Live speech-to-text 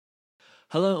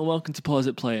Hello and welcome to Pause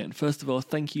It Play It. And first of all,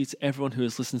 thank you to everyone who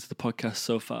has listened to the podcast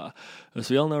so far. As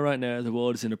we all know right now, the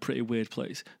world is in a pretty weird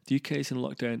place. The UK is in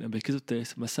lockdown, and because of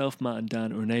this, myself, Matt and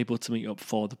Dan are unable to meet up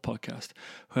for the podcast.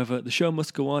 However, the show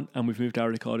must go on, and we've moved our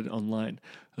recording online.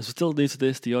 As we're still new to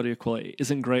this, the audio quality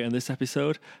isn't great on this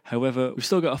episode. However, we've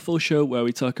still got a full show where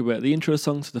we talk about the intro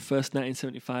songs to the first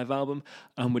 1975 album,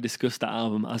 and we discuss that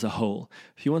album as a whole.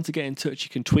 If you want to get in touch, you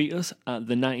can tweet us at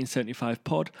the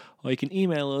 1975pod, or you can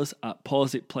email us at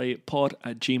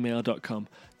pauseitplayitpod@gmail.com.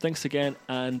 Thanks again,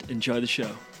 and enjoy the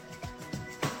show.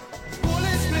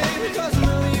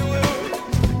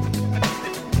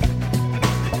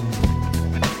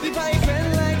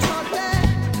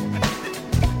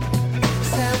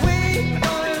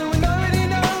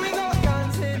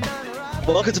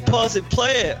 Welcome to Pause It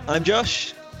Play It. I'm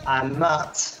Josh. I'm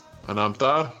Matt. And I'm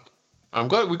Dan. I'm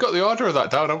glad we got the order of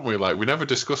that down, haven't we? Like, we never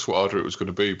discussed what order it was going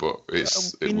to be, but we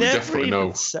definitely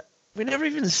know. We never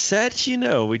even said,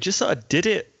 we just sort of did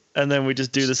it, and then we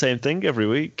just do the same thing every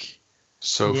week.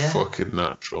 So fucking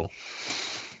natural.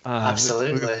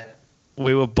 Absolutely.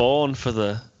 We were born for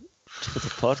the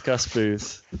podcast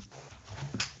booth.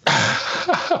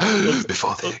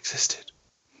 Before they existed.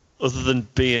 Other than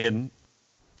being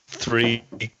three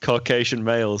Caucasian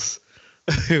males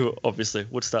who obviously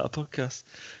would start a podcast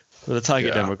with a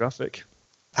target demographic.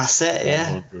 That's it,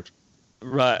 yeah.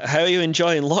 Right, how are you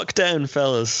enjoying lockdown,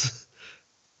 fellas?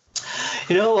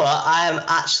 You know what? I am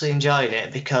actually enjoying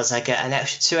it because I get an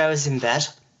extra 2 hours in bed,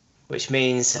 which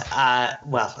means, I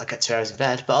get 2 hours in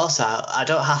bed, but also I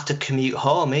don't have to commute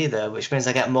home either, which means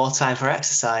I get more time for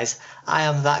exercise. I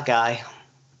am that guy.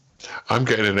 I'm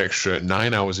getting an extra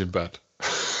 9 hours in bed.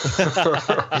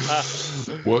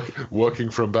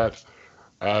 Working from bed.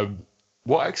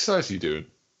 What exercise are you doing?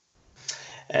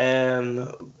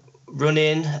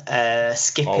 Running,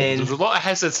 skipping. There's a lot of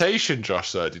hesitation,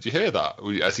 Josh, there. Did you hear that?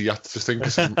 As he had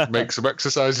to make some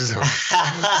exercises.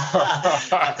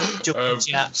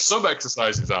 Some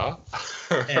exercises are.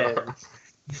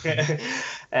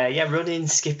 Running,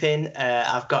 skipping.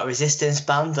 I've got a resistance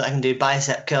band that I can do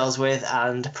bicep curls with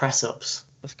and press-ups.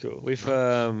 That's cool. We've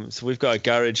got a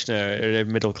garage now.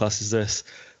 Middle class is this.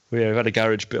 We've had a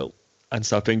garage built, and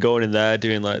so I've been going in there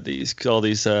doing like all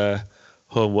these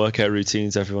home workout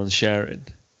routines everyone's sharing.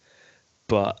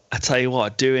 But I tell you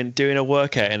what, doing a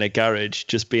workout in a garage,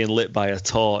 just being lit by a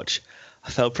torch, I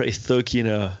felt pretty thug,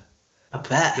 I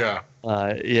bet. Yeah.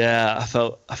 I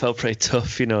felt pretty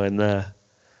tough, in there.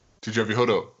 Did you have your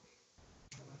hood up?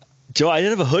 Joe, I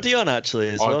did have a hoodie on actually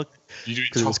as well. You do it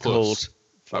because it was cold.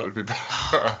 That would be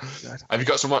better. Have you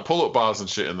got some like pull-up bars and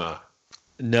shit in there?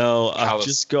 No, I've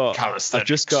just got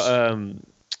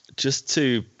just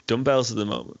 2 dumbbells at the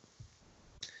moment.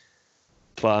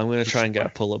 But I'm going to try and get a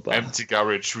pull-up bar. Empty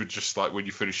garage with just like when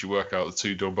you finish your workout, the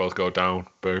 2 dumbbells go down.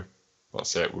 Boom.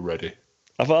 That's it. We're ready.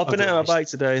 I've been out on my bike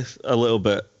today a little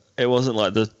bit. It wasn't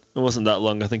that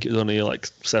long. I think it was only like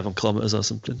 7 kilometers or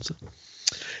something. So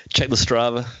check the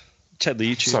Strava. Check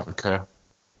the YouTube. 7K.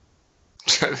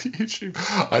 Check the YouTube.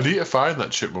 I need to find that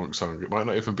Chipmunk song. It might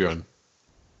not even be on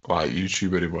like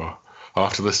YouTube anymore. I'll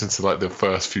have to listen to like the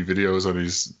first few videos on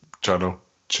his channel.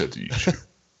 Check the YouTube.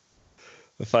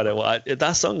 We'll find out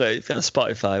that song. It's on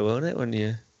Spotify, won't it? When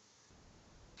you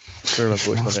remember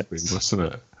which one it is,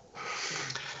 mustn't it?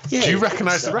 Yeah, do you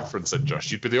recognise the reference then,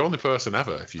 Josh? You'd be the only person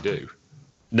ever if you do.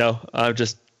 No, I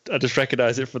just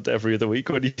recognise it from every other week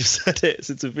when you said it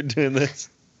since we've been doing this.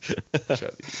 Check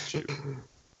the YouTube.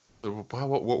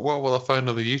 What will I find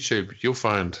on the YouTube? You'll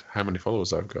find how many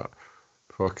followers I've got.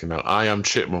 Fucking hell. I am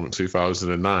Chipmunk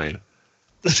 2009.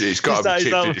 It's got to be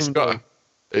Chip.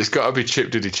 It's got to be Chip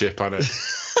Diddy Chip on it.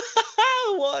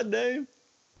 What a name.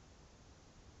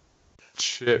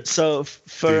 Chip. So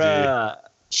for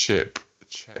Chip.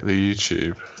 Check the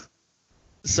YouTube.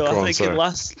 So I think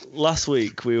last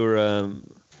week we were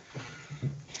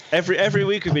every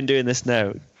week we've been doing this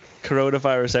now.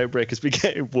 Coronavirus outbreak has been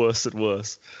getting worse and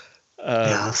worse.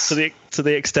 Yes. To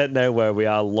the extent now where we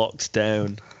are locked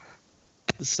down.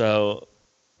 So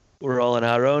we're all in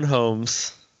our own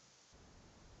homes,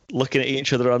 looking at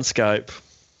each other on Skype.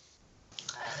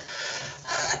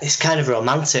 It's kind of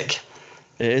romantic.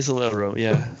 It is a little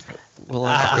yeah. Well,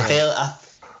 I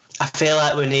feel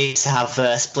like we need to have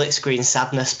split screen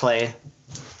sadness playing.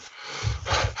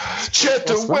 Check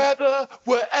the weather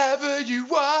wherever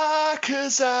you are,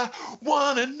 'cause I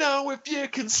wanna know if you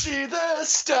can see the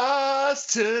stars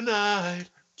tonight.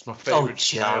 It's my favourite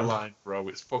skyline, bro.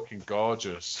 It's fucking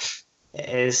gorgeous. It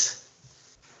is.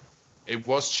 It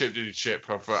was Chip Diddy Chip.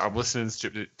 I'm listening to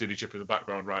Chip Diddy Chip in the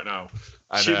background right now.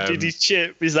 And, Chip Diddy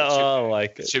Chip. Is that all I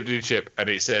like it? Chip Diddy Chip. And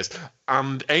it says,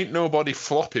 and ain't nobody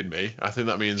flopping me. I think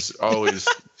that means all his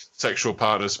sexual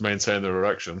partners maintain their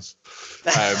erections.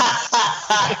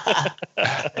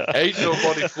 Ain't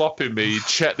nobody flopping me.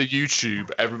 Check the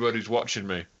YouTube. Everybody's watching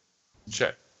me.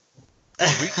 Check.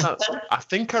 I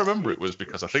think I remember it was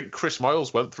because I think Chris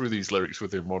Miles went through these lyrics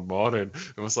with him one morning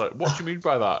and was like, what do you mean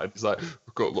by that? And he's like,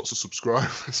 we've got lots of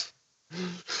subscribers.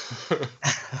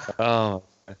 Oh,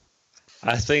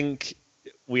 I think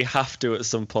we have to at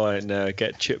some point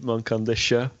get Chipmunk on this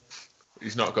show.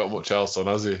 He's not got much else on,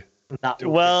 has he?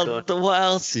 Well, what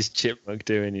else is Chipmunk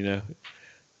doing, you know?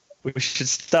 We should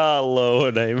start low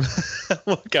and aim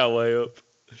work our way up.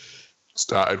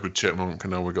 Started with Chipmunk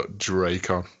and now we got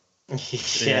Drake on.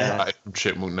 Yeah. From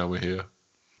Chipmunk, now we're here.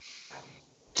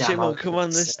 Chipmunk, come on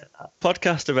this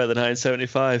podcast about the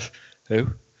 975. Who?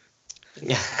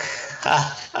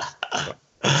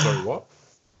 Sorry, what?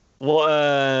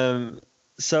 What?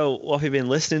 So, what have you been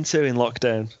listening to in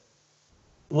lockdown?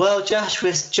 Well, Josh,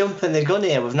 we're jumping the gun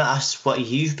here. We've not asked what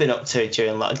you've been up to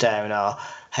during lockdown or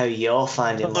how you're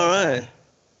finding lockdown. All right.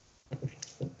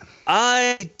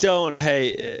 I don't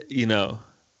hate it, you know.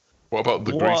 What about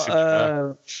the greasy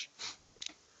hair?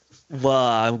 Well,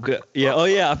 I'm good. Yeah. Oh,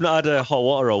 yeah. I've not had hot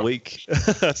water all week,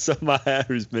 so my hair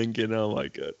is minging. Oh my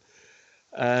god.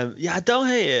 Yeah, I don't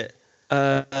hate it.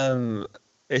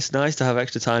 It's nice to have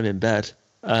extra time in bed.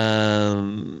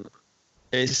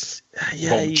 It's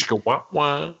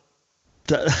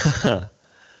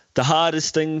the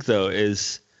hardest thing though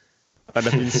is, and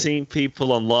I've been seeing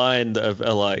people online that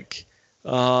are like,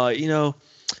 you know,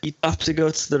 you have to go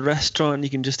to the restaurant. You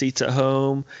can just eat at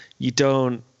home. You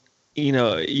don't. You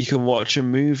know, you can watch a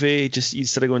movie, just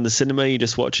instead of going to the cinema, you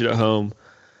just watch it at home.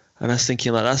 And I was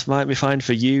thinking, like, that might be fine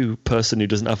for you, person who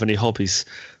doesn't have any hobbies.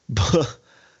 But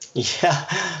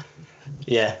yeah.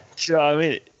 You know what I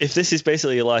mean? If this is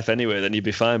basically your life anyway, then you'd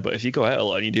be fine. But if you go out a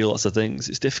lot and you do lots of things,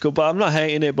 it's difficult. But I'm not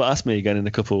hating it, but ask me again in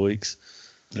a couple of weeks.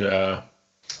 Yeah.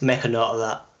 Make a note of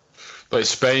that. Like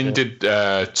Spain did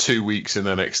 2 weeks and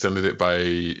then extended it by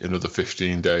another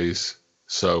 15 days.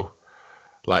 So...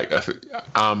 Like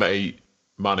our mate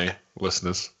Manny,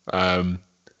 listeners, he'd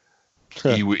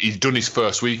done his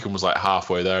first week and was like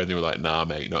halfway there, and they were like, "Nah,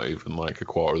 mate, not even like a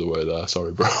quarter of the way there.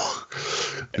 Sorry, bro."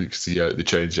 Because they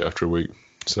changed it after a week,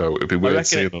 so it'd be weird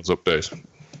seeing those updates.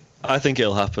 I think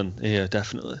it'll happen. Yeah,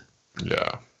 definitely.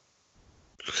 Yeah.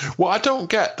 What I don't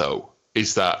get though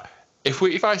is that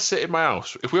if I sit in my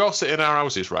house, if we all sit in our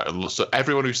houses, right, and so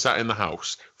everyone who sat in the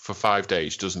house for 5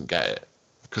 days doesn't get it,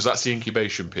 because that's the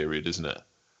incubation period, isn't it?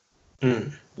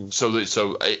 Mm.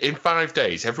 So in 5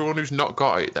 days, everyone who's not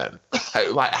got it, then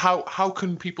like how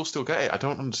can people still get it? I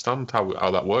don't understand how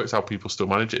that works. How people still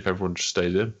manage it if everyone just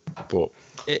stays in. But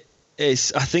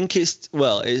I think it's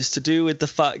to do with the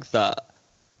fact that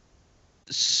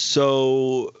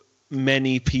so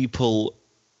many people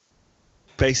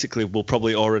basically will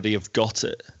probably already have got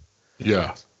it.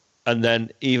 Yeah. And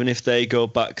then even if they go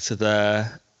back to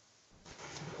their...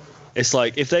 It's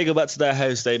like, if they go back to their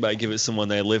house, they might give it someone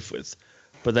they live with.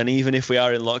 But then even if we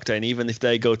are in lockdown, even if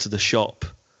they go to the shop...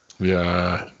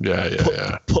 Yeah.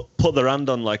 Put their hand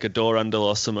on, like, a door handle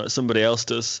or somebody else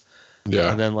does.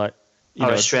 Yeah. And then, like...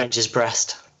 a stranger's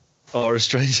breast. Or a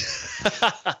stranger...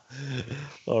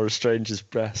 or a stranger's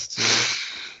breast.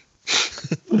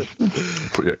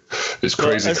 But yeah, it's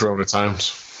crazy corona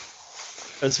times.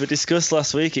 As we discussed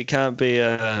last week, it can't be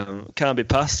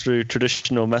passed through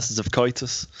traditional methods of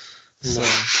coitus. So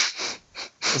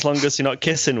as long as you're not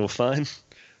kissing, we're fine.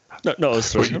 No,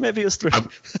 us three. Maybe us three. I'm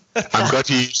glad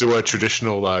you used the word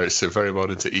traditional there. It's very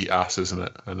modern to eat ass, isn't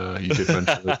it? And you did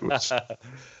mention it.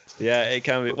 Yeah, it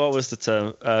can be. What was the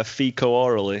term?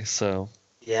 Feco-orally. So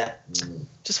yeah.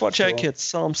 Just watch out, kids.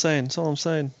 That's all I'm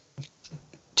saying.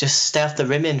 Just stay off the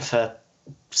rimming for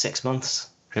 6 months.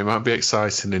 It might be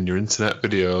exciting in your internet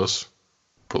videos,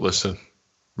 but listen,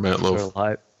 mate, love.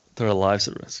 There are lives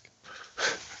at risk.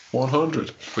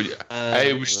 100. But yeah,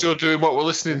 hey, we're still doing what we're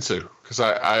listening to, because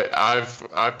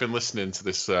I've been listening to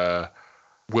this.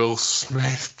 Will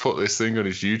Smith put this thing on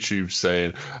his YouTube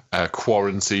saying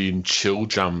quarantine chill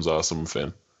jams or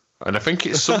something, and I think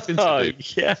it's something to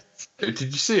do. Yeah. Did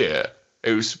you see it?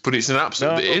 But it's an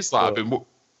absolute. It is like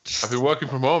I've been working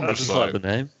from home. I just like the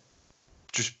name.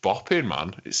 Just bopping,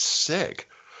 man. It's sick.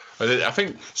 And then I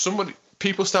think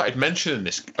people started mentioning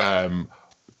this.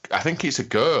 I think it's a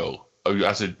girl who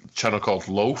has a channel called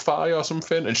Lo-Fi or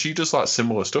something, and she does like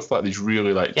similar stuff, like these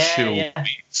really like chill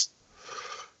beats.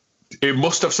 It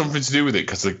must have something to do with it,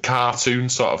 because the cartoon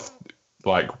sort of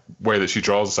like way that she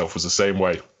draws herself was the same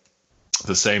way.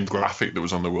 the same graphic that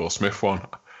was on the Will Smith one.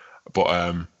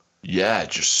 But yeah,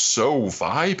 just so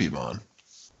vibey, man.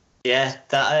 Yeah,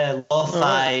 that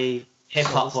lo-fi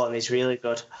hip-hop one is really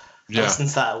good. Yeah. I listened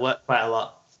to that at work quite a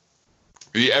lot.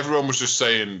 Yeah, everyone was just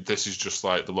saying this is just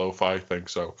like the lo-fi thing,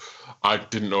 so I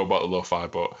didn't know about the lo-fi,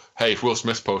 but hey, if Will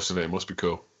Smith's posting it, it must be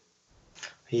cool.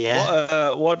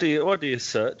 Yeah. What do you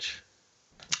search?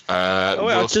 Will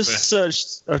I've just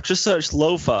searched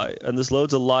lo-fi, and there's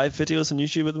loads of live videos on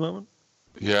YouTube at the moment.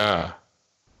 Yeah.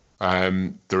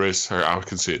 There is. I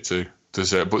can see it too.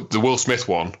 There's but the Will Smith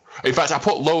one. In fact, I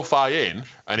put lo-fi in,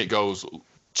 and it goes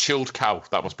chilled cow.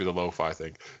 That must be the lo-fi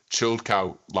thing. Chilled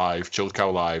cow live.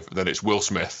 Then it's Will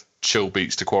Smith. Chill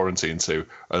beats to quarantine to,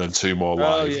 and then 2 more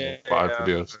live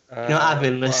videos. You know what I've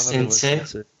been listening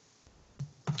to?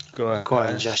 Go ahead. Go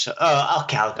on, Josh. Oh,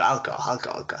 okay, I'll go.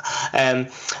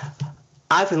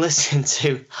 I've been listening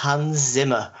to Hans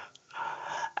Zimmer.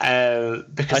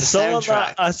 Because the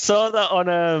soundtrack. I saw that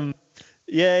on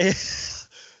yeah.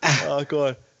 Oh, go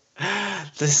on.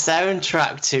 The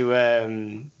soundtrack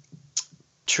to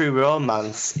True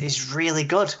Romance is really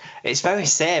good. It's very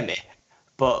samey,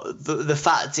 but the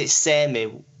fact it's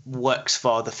samey works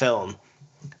for the film.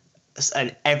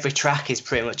 And every track is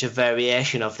pretty much a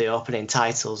variation of the opening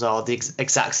titles, or the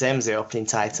exact same as the opening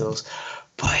titles.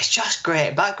 But it's just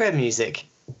great background music.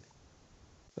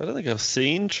 I don't think I've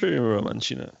seen True Romance,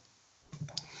 you know.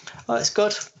 Oh, it's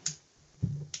good.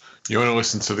 You want to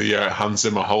listen to the Hans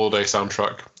Zimmer Holiday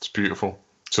soundtrack? It's beautiful.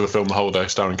 To the film The Holiday,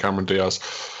 starring Cameron Diaz.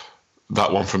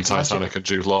 That one from Titanic and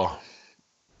Jude Law.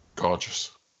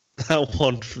 Gorgeous. That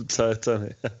one from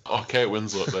Titanic. Oh, Kate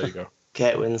Winslet, there you go.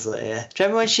 Kate Winslet, yeah. Do you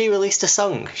remember when she released a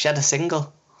song? She had a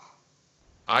single.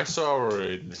 I saw her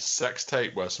in a sex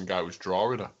tape where some guy was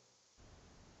drawing her.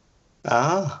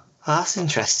 Oh, that's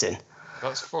interesting.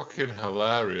 That's fucking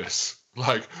hilarious.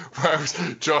 Like, where's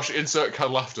Josh, insert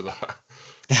canned laughter there.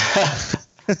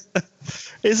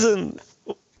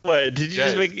 Wait, did you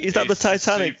just make... Is that the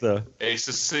Titanic, though? It's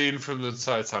a scene from the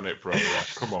Titanic, bro. Yeah,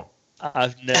 come on.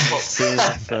 I've never seen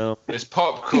that film. It's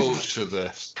pop culture,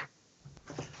 this.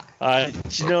 Do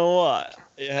you know what?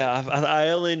 Yeah, I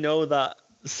only know that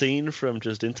scene from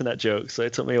just internet jokes, so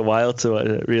it took me a while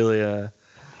to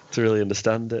really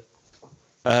understand it.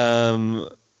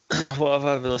 What have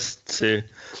I been listening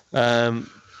to?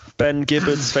 Ben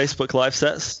Gibbard's Facebook live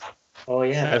sets. Oh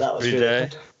yeah, that was really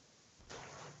good.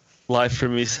 Live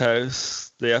from his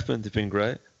house. They've been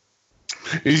great.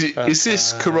 Is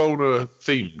this Corona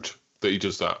themed that he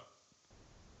does that?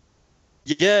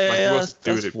 Yeah,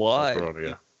 that's why. Corona,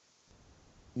 yeah.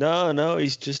 No,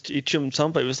 he jumped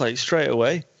on, but it was like straight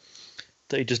away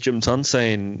that he just jumped on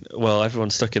saying, well,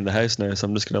 everyone's stuck in the house now, so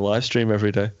I'm just going to live stream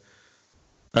every day.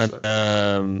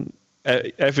 And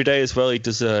every day as well,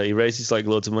 he raises like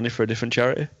loads of money for a different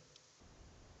charity.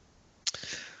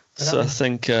 So I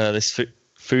think this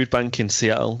food bank in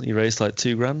Seattle, he raised like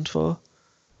 $2,000 for.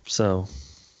 So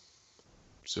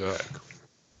it's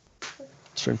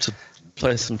for him to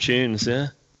play some tunes, yeah.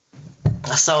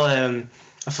 I saw a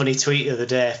funny tweet the other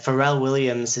day. Pharrell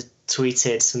Williams had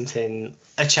tweeted something,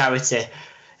 a charity.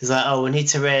 He's like, oh, we need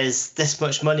to raise this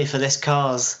much money for this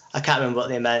cause. I can't remember what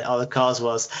the amount or the cause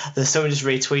was. Then someone just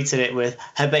retweeted it with,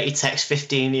 I bet you text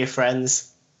 15 of your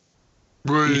friends.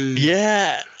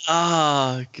 Yeah.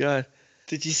 Oh, God.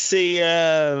 Did you see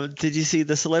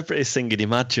the celebrity singing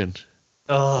Imagine?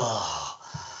 Oh.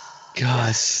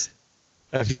 Gosh.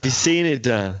 Have you seen it,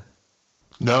 Dan?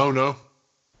 No.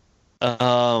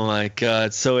 Oh my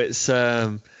God! So it's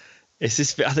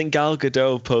this. I think Gal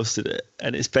Gadot posted it,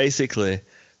 and it's basically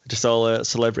just all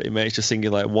celebrity mates just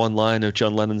singing like one line of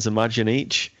John Lennon's "Imagine"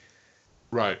 each.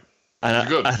 Right.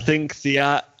 And I think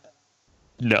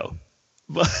no.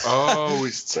 Oh,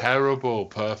 it's terrible.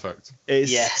 Perfect.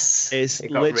 It's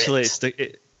literally.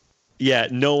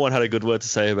 No one had a good word to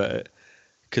say about it.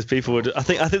 Because people would, I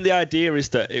think the idea is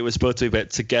that it was supposed to be about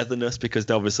togetherness because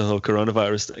obviously the whole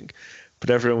coronavirus thing, but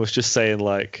everyone was just saying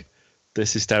like,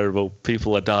 "This is terrible.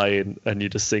 People are dying, and you're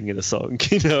just singing a song."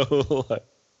 You know, like,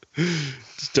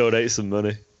 just donate some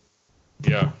money.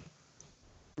 Yeah.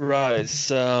 Right.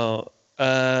 So,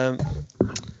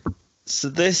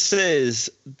 this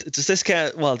is. Does this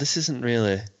count? Well, this isn't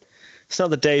really. It's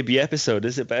not the debut episode,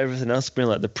 is it? But everything else has been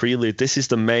like the prelude. This is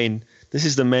the main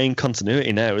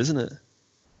continuity now, isn't it?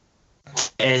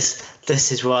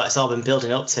 This is what it's all been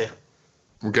building up to.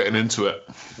 I'm getting into it.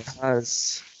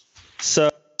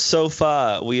 So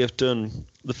far we have done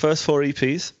the first 4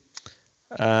 EPs,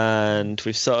 and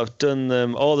we've sort of done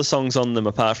them, all the songs on them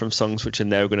apart from songs which are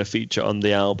now going to feature on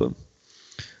the album.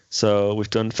 So we've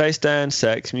done Face Down,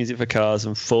 Sex, Music for Cars,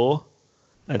 and 4.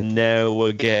 and now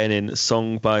we're getting in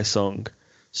song by song.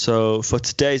 So for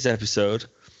today's episode,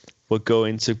 we're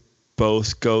going to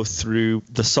both go through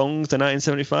the songs, the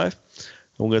 1975,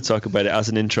 and we're going to talk about it as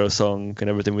an intro song and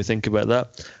everything we think about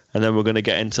that. And then we're going to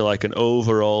get into like an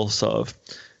overall sort of,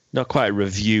 not quite a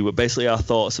review, but basically our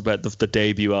thoughts about the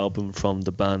debut album from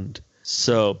the band.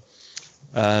 So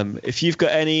if you've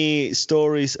got any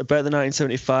stories about the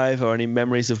 1975 or any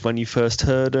memories of when you first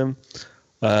heard them,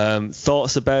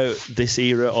 thoughts about this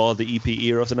era or the EP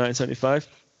era of the 1975,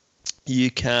 you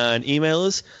can email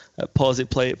us at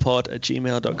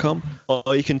pauseitplayitpod@gmail.com,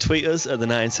 or you can tweet us at the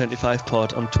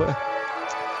 1975pod on Twitter.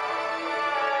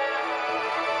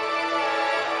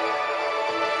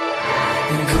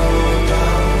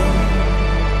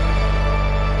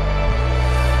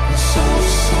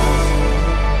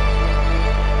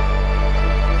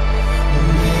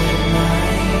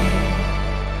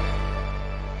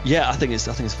 Yeah, I think it's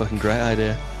a fucking great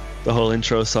idea. The whole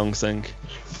intro song thing.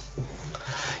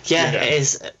 Yeah, it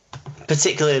is.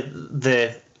 Particularly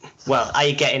are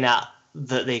you getting at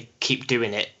that they keep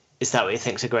doing it? Is that what you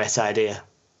think's a great idea?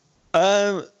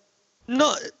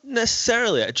 Not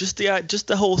necessarily. Just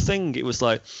the whole thing. It was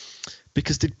like,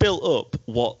 because they'd built up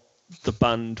what the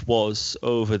band was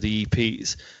over the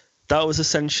EPs. That was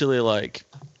essentially like,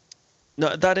 no,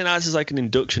 that didn't act as like an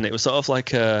induction. It was sort of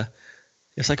like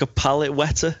it's like a palate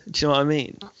wetter. Do you know what I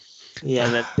mean? Yeah.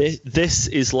 And then this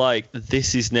is now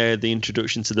the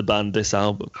introduction to the band. This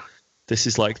album. This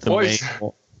is like the main.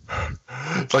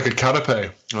 It's like a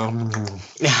canapé.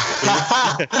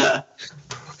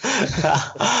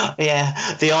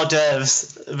 Yeah, the hors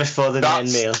d'oeuvres before the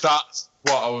main meal. That's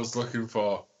what I was looking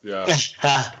for. Yeah.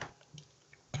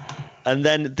 And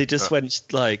then they just went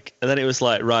like, and then it was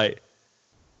like, right,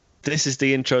 this is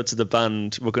the intro to the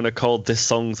band. We're going to call this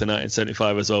song the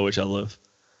 1975 as well, which I love.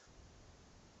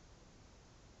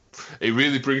 It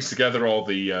really brings together all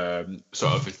the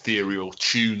sort of ethereal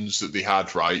tunes that they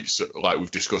had, right? So, like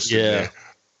we've discussed in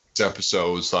the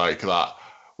episodes, like that.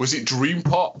 Was it Dream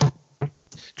Pop?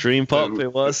 Dream Pop,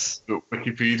 it was.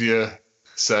 Wikipedia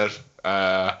said.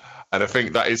 And I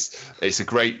think it's a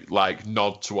great like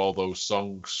nod to all those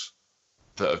songs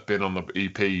that have been on the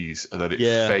EPs, and then it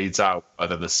fades out, and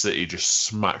then the city just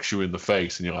smacks you in the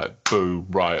face, and you're like, boom,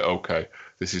 right, okay,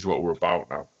 this is what we're about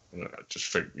now. And I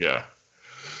just think,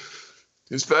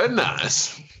 it's very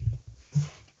nice.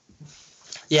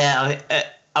 Yeah,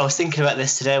 I was thinking about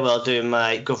this today while doing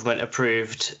my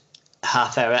government-approved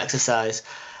half-hour exercise.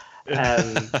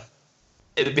 Because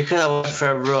I went for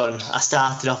a run, I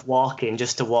started off walking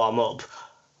just to warm up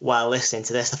while listening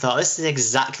to this. I thought, this is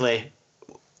exactly...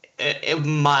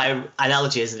 my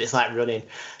analogy is that it's like running.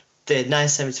 The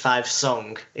 1975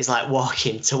 song is like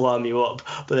walking to warm you up,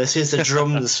 but as soon as the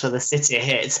drums for the city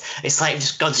hits, it's like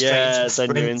just gone straight into the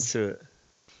sprint. Then you're into it.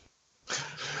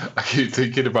 I keep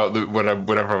thinking about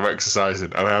whenever I'm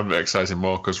exercising, and I am exercising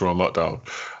more because we're on lockdown,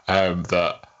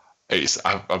 that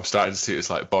I'm starting to see it's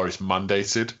like Boris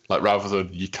mandated. Like rather than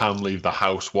you can leave the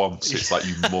house once, it's like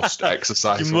you must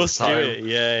exercise. You must do it.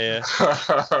 Yeah.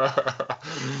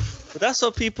 But that's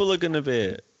what people are going to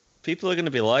be. People are going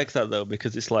to be like that though,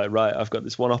 because it's like, right, I've got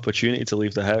this one opportunity to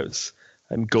leave the house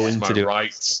and going to do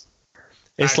it.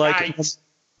 It's like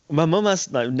my mum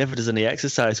never does any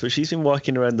exercise, but she's been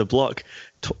walking around the block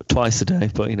twice a day.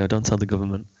 But don't tell the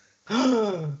government.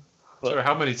 Sorry,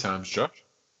 how many times, Josh?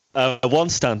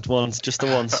 Once, just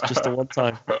the one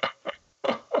time.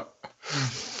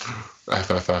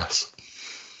 FFS.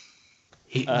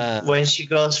 When she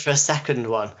goes for a second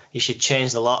one, you should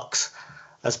change the locks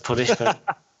as punishment.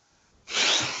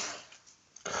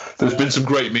 There's been some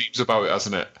great memes about it,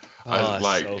 hasn't it?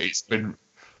 It's been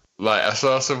like I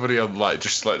saw somebody on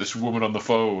just this woman on the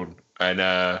phone and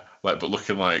but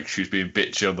looking like she was being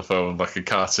bitchy on the phone like a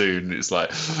cartoon. It's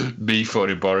like me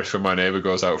phoning Boris when my neighbour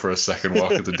goes out for a second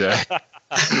walk of the day.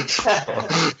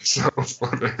 so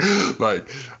funny. Like,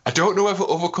 I don't know whether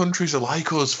other countries are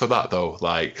like us for that though.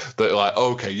 Like they're like,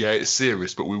 okay, yeah, it's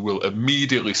serious, but we will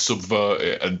immediately subvert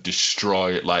it and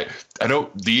destroy it. Like, I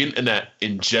know the internet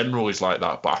in general is like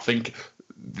that, but I think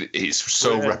it's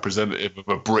so representative of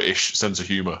a British sense of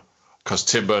humour because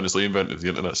Tim Berners-Lee invented the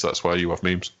internet, so that's why you have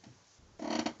memes.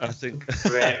 I think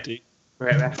great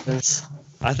reference.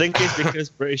 I think it's because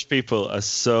British people are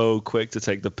so quick to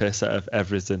take the piss out of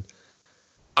everything.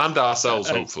 And ourselves,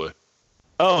 hopefully.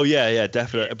 Oh yeah,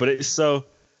 definitely. But it's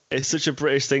such a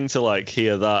British thing to like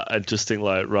hear that and just think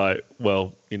like, right,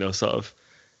 well, sort of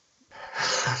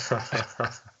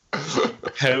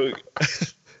how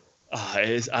it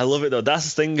is. I love it though.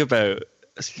 That's the thing about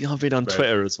I've been on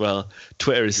Twitter as well.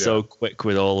 Twitter is so quick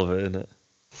with all of it, isn't it?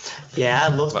 Yeah, I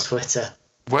love Twitter.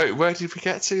 Where did we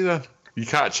get to then? You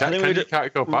can't check. You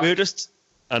can't go back. I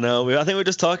think we're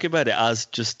just talking about it as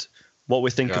just what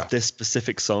we think of this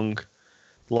specific song,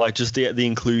 like just the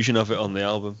inclusion of it on the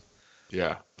album.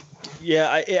 Yeah.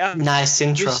 Yeah. Nice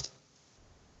intro.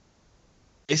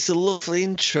 It's a lovely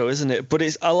intro, isn't it? But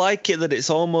I like it that it's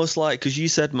almost like, because you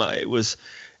said, Matt,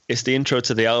 it's the intro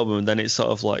to the album, and then it sort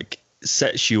of like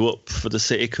sets you up for the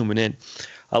city coming in.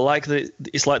 I like that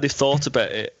it's like they've thought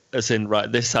about it as in,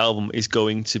 right, this album is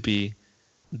going to be,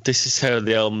 this is how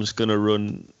the album's going to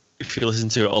run if you listen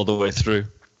to it all the way through.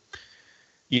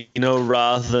 You know,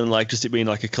 rather than like just it being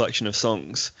like a collection of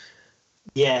songs.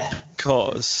 Yeah.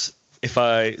 Because if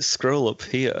I scroll up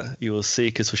here, you will see,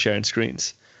 because we're sharing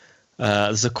screens,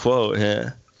 there's a quote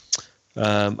here.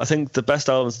 I think the best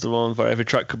album is the one where every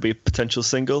track could be a potential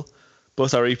single.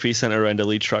 Both our EP center around a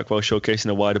lead track while showcasing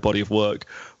a wider body of work,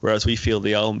 whereas we feel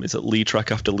the album is at lead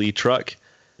track after lead track.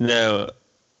 Now,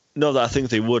 not that I think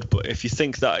they would, but if you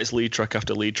think that is lead track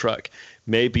after lead track,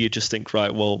 maybe you just think,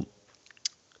 right, well,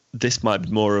 this might be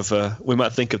more of we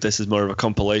might think of this as more of a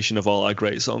compilation of all our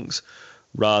great songs,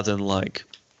 rather than like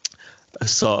a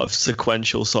sort of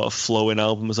sequential, sort of flowing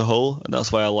album as a whole, and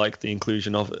that's why I like the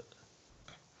inclusion of it.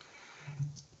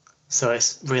 So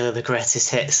it's really the greatest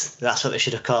hits. That's what they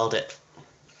should have called it.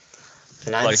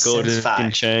 Like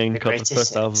Golden Chain, called the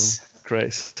first album.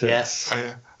 Great. Yes.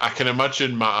 I can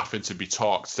imagine Matt having to be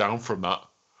talked down from that.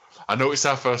 I know it's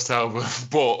our first album,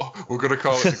 but we're going to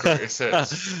call it the greatest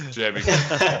hits. Jamie,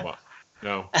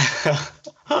 no.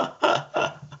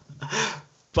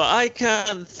 But I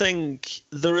can't think.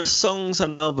 There are songs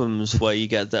and albums where you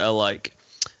get that are like,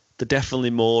 they're definitely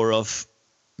more of,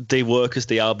 they work as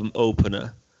the album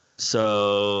opener.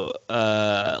 So,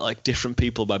 like Different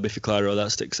People by Biffy Clyro,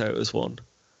 that sticks out as one.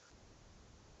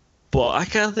 But I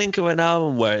can't think of an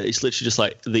album where it's literally just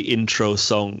like the intro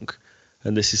song,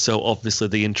 and this is so obviously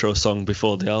the intro song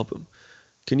before the album.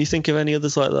 Can you think of any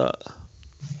others like that?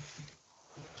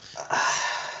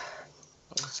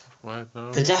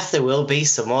 There definitely will be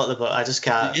some, won't there? But I just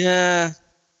can't. Yeah.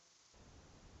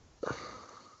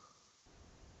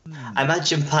 I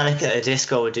imagine Panic at the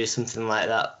Disco would do something like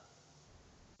that.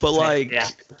 But like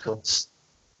cool.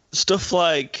 Stuff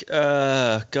like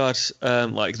like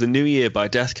The New Year by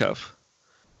Death Cab.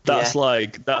 That's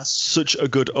such a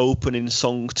good opening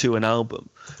song to an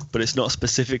album, but it's not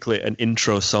specifically an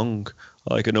intro song,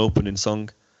 like an opening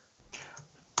song.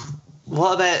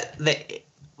 What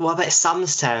about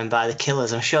Sam's Town by The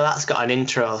Killers? I'm sure that's got an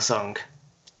intro song.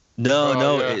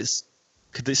 It's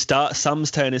because it starts.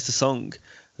 Sam's Town is the song,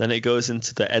 then it goes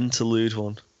into the interlude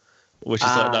one, which is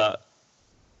like that.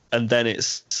 And then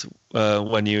it's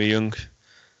When You Were Young.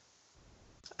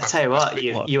 I tell you what,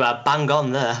 you are bang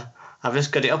on there. I've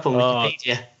just got it up on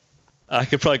Wikipedia. I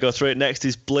could probably go through it. Next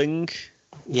is Bling.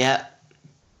 Yeah.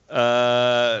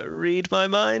 Read My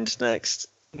Mind next.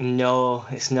 No,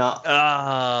 it's not.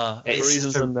 It's for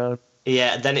reasons unknown.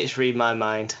 Yeah, then it's Read My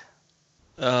Mind.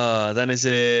 Then is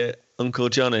it Uncle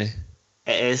Johnny?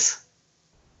 It is.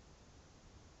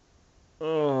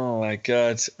 Oh my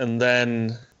God. And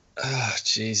then... Oh,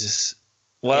 Jesus.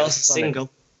 What else is single?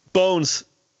 Bones.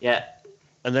 Yeah.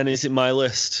 And then is it My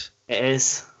List? It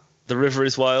is. The River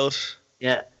is Wild.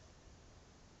 Yeah.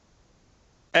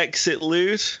 Exit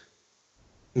Lude.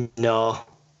 No.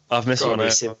 I've missed one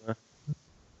out.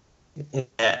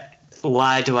 Yeah.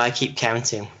 Why Do I Keep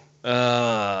Counting?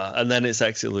 And then it's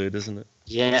Exit Lude, isn't it?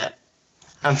 Yeah.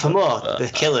 And for more,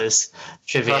 The Killers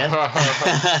trivia.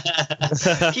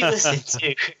 Keep listening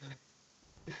to.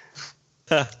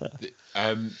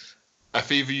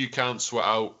 If Either You Can't Sweat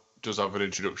Out does have an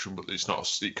introduction, but it's not.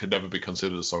 It could never be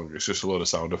considered a song. It's just a load of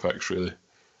sound effects, really.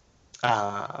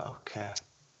 Okay.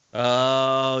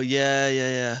 Oh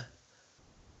yeah.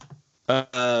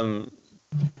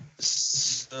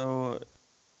 So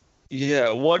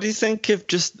yeah, what do you think of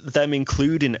just them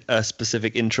including a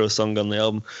specific intro song on the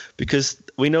album? Because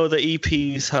we know the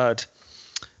EPs had.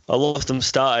 A lot of them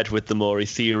started with the more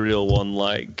ethereal one,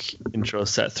 like Intro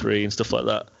Set 3 and stuff like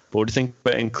that. But what do you think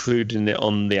about including it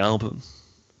on the album?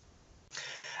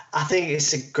 I think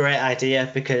it's a great idea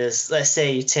because let's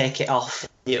say you take it off,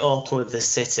 you open with The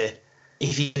City.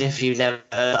 Even if you've never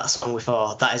heard that song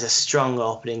before, that is a strong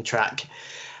opening track.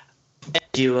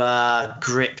 You are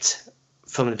gripped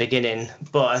from the beginning.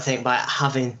 But I think by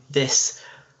having this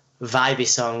vibey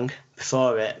song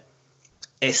before it,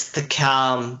 it's the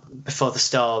calm before the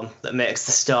storm that makes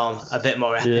the storm a bit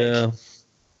more epic. Yeah.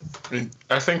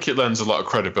 I think it lends a lot of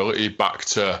credibility back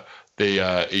to the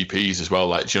EPs as well.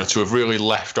 Like, to have really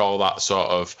left all that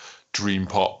sort of dream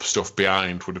pop stuff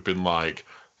behind would have been like,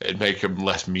 it'd make them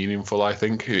less meaningful, I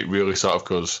think. It really sort of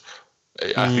goes,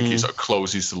 I think it sort of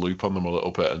closes the loop on them a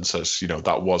little bit and says,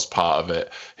 that was part of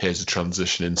it. Here's a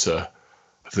transition into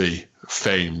the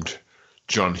famed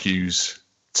John Hughes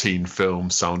teen film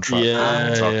soundtrack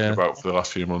I've been talking about for the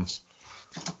last few months.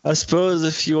 I suppose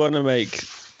if you want to make,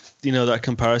 that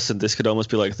comparison, this could almost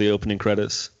be like the opening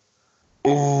credits.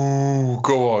 Oh,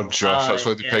 go on, Josh. That's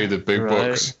where they pay the big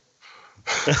bucks.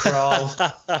 Crawl.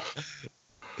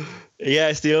 Yeah,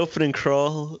 it's the opening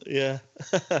crawl. Yeah.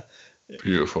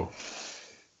 Beautiful.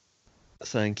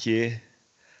 Thank you.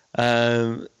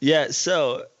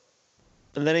 So,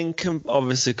 and then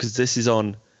obviously, because this is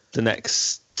on the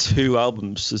next 2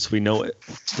 albums as we know it,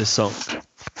 this song.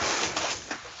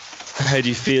 How do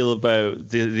you feel about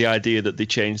the idea that they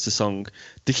changed the song?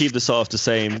 They keep the sort of the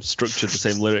same structure, the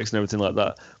same lyrics and everything like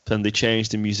that, but then they change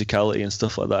the musicality and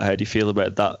stuff like that. How do you feel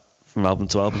about that from album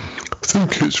to album? I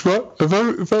think it's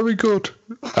very, very good.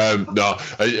 No,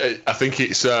 I think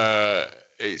it's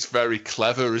very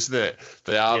clever, isn't it?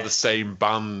 They are the same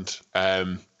band.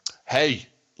 Hey,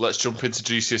 let's jump into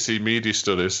GCSE Media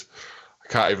Studies. I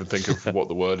can't even think of what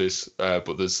the word is,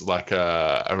 but there's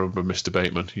I remember Mr.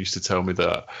 Bateman used to tell me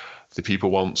that the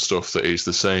people want stuff that is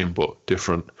the same but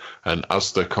different, and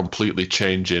as they're completely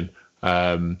changing,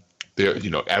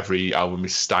 every album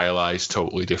is stylized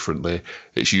totally differently.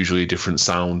 It's usually a different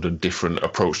sound and different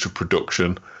approach to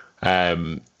production,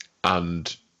 and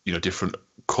different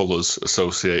colours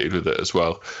associated with it as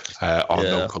well, or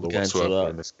no colour whatsoever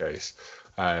in this case.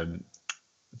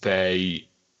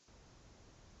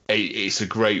 It's a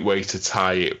great way to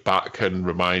tie it back and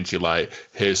remind you,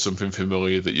 here's something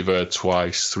familiar that you've heard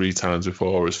twice, 3 times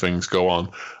before as things go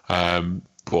on.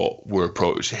 But we're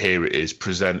approached, here it is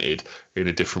presented in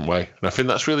a different way. And I think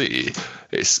that's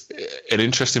it's an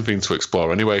interesting thing to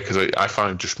explore anyway, because I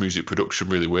find just music production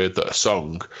really weird, that a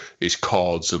song is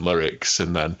chords and lyrics,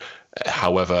 and then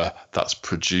however that's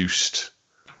produced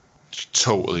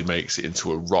totally makes it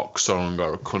into a rock song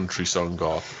or a country song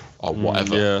or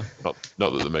whatever. Not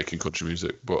that they're making country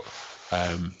music, but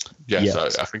so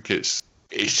I think it's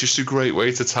just a great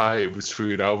way to tie it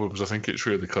between albums. I think it's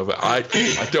really clever. I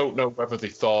don't know whether they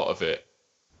thought of it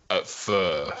at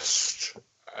first,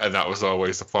 and that was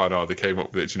always the plan, or they came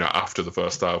up with it, after the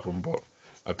first album, but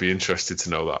I'd be interested to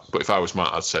know that. But if I was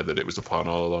Matt, I'd say that it was the plan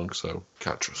all along, so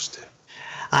can't trust it.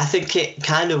 I think it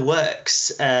kind of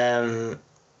works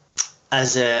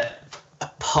as a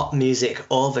pop music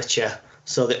overture.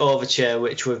 So the overture,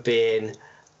 which would be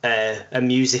a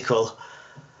musical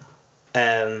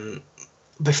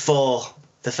before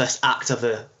the first act of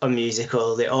a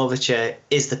musical, the overture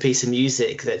is the piece of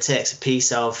music that takes a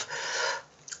piece of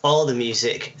all the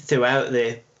music throughout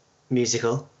the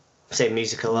musical,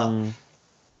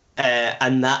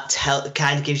 and that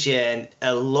kind of gives you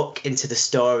a look into the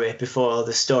story before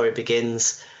the story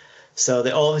begins. So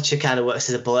the overture kind of works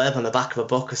as a blurb on the back of a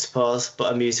book, I suppose,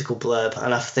 but a musical blurb.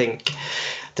 And I think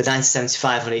the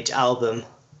 1975 on each album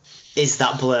is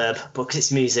that blurb, but because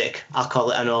it's music, I'll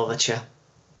call it an overture.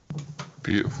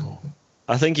 Beautiful.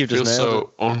 I think you've just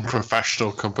nailed so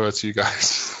unprofessional compared to you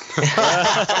guys.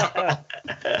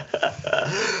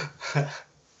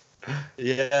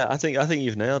 Yeah, I think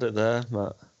you've nailed it there,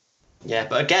 Matt. Yeah,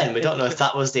 but again, we don't know if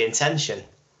that was the intention.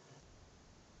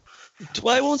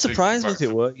 Well, it won't surprise me if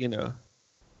it were, Yeah.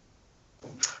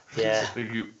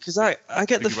 Because I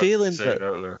get the feeling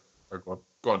that... Go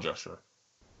on, Joshua.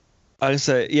 I would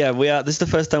say, we are. This is the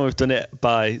first time we've done it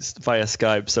via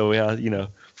Skype, so we are, we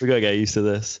got to get used to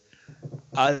this.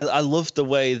 I love the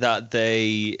way that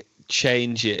they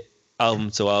change it album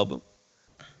to album,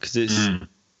 because it's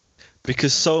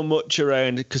because so much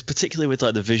around, because particularly with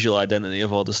the visual identity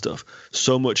of all the stuff,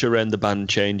 so much around the band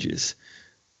changes.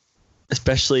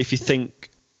 Especially if you think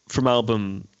from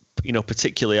album,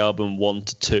 particularly album 1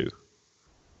 to 2,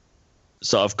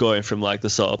 sort of going from the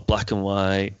sort of black and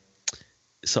white,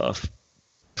 sort of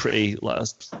pretty,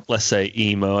 let's say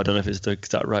emo, I don't know if it's the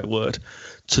exact right word,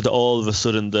 to all of a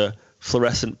sudden the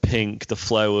fluorescent pink, the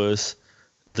flowers,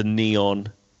 the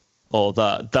neon, all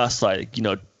that's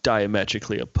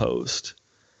diametrically opposed.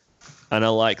 And I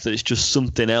like that it's just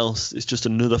something else. It's just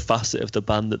another facet of the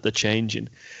band that they're changing.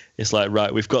 It's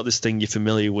right, we've got this thing you're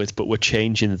familiar with, but we're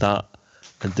changing that,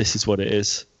 and this is what it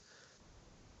is.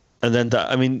 And then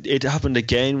it happened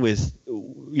again with,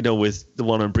 with the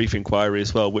one on Brief Inquiry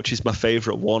as well, which is my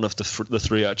favourite one of the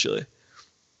 3, actually.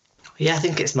 Yeah, I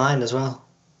think it's mine as well.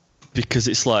 Because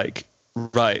it's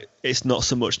right, it's not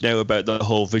so much now about the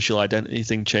whole visual identity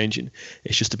thing changing.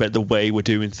 It's just about the way we're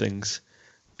doing things.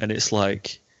 And it's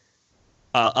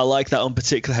I like that in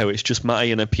particular, how it's just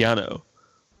Matty and a piano,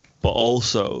 but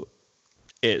also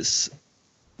it's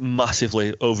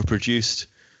massively overproduced.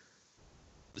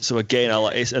 So again, I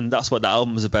like it, and that's what the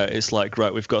album's about. It's like,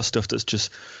 right, we've got stuff that's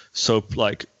just so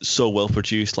well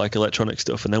produced, like electronic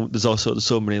stuff, and then there's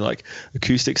so many like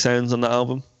acoustic sounds on the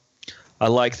album. I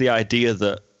like the idea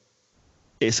that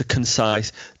it's a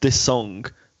concise. This song,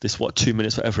 2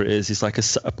 minutes, whatever it is like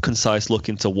a concise look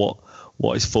into what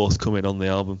is forthcoming on the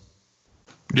album.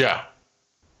 Yeah.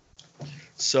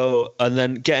 So, and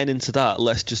then getting into that,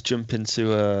 let's just jump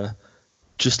into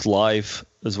just live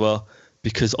as well,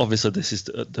 because obviously this is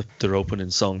their opening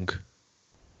song.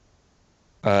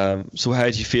 So how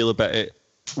do you feel about it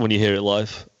when you hear it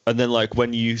live? And then like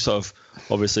when you sort of,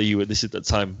 obviously this is the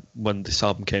time when this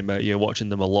album came out, you're watching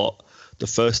them a lot. The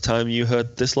first time you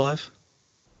heard this live?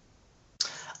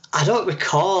 I don't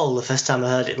recall the first time I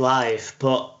heard it live,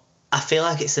 but I feel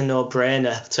like it's a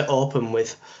no-brainer to open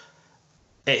with.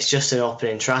 It's just an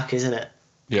opening track, isn't it?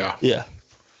 Yeah. Yeah.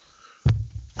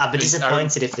 I'd be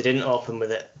disappointed if they didn't open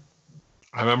with it.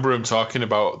 I remember him talking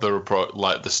about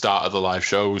the start of the live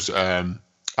shows at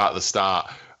the start,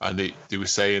 and they were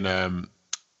saying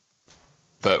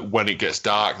that when it gets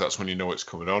dark, that's when you know it's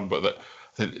coming on. But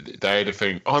that they had a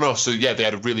thing. Oh no! So yeah, they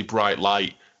had a really bright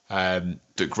light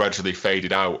that gradually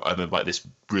faded out, and then like this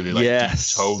really deep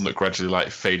tone that gradually like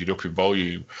faded up in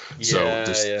volume. So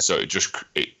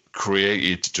it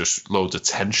created just loads of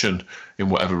tension in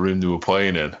whatever room they were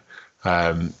playing in.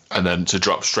 And then to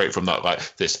drop straight from that,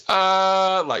 like this,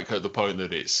 like at the point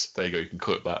that it's, there you go, you can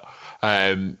clip that.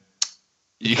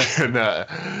 You can,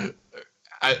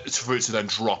 for it to then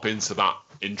drop into that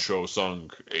intro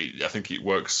song, I think it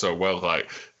works so well,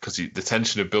 like, because the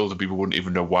tension of building, people wouldn't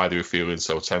even know why they were feeling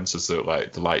so tense, as that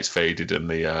like the lights faded and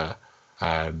the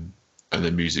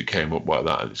music came up like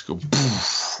that, and it's go,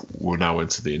 poof, we're now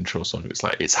into the intro song. It's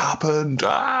like, it's happened.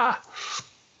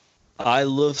 I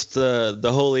loved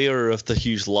the whole era of the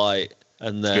huge light,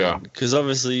 and then because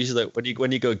obviously usually like,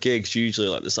 when you go gigs, usually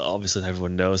like this, obviously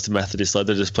everyone knows the method is like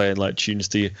they're just playing like tunes.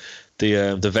 The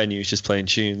venue's just playing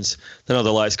tunes. Then all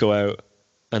the lights go out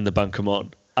and the band come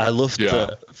on. I loved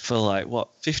that for like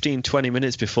 15-20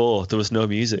 minutes before there was no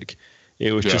music.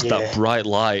 It was just that bright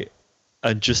light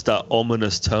and just that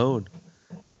ominous tone.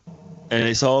 And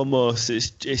it's almost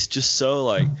it's just so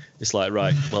like, it's like,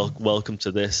 right, well, welcome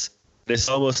to this. It's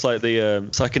almost like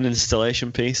it's like an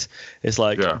installation piece. It's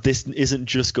like this isn't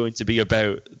just going to be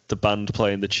about the band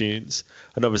playing the tunes,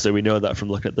 and obviously we know that from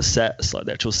looking at the sets, like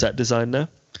the actual set design now.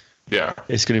 Yeah,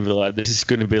 it's going to be like, this is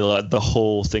going to be like the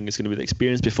whole thing. It's going to be the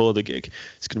experience before the gig.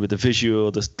 It's going to be the visual,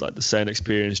 the sound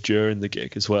experience during the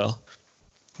gig as well.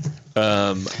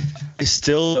 It's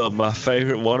still my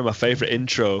favorite. One of my favorite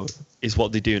intro is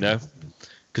what they do now,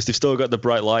 because they've still got the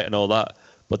bright light and all that,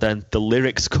 but then the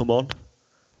lyrics come on.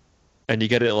 And you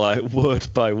get it like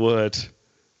word by word,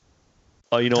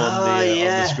 on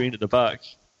the screen at the back.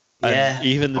 And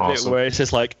even the bit where it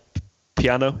says like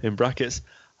piano in brackets,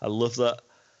 I love that.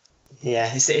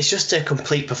 Yeah, it's just a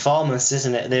complete performance,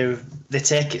 isn't it? They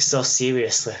take it so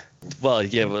seriously. Well,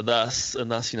 yeah, but that's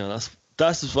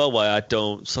as well why I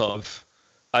don't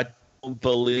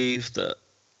believe that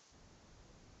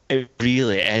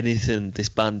really anything this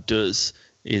band does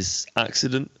is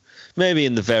accident. Maybe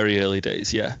in the very early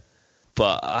days, yeah.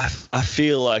 But I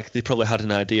feel like they probably had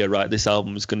an idea, right, this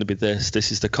album is going to be this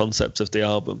is the concept of the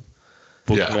album.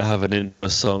 We're going to have an intro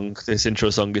song. This intro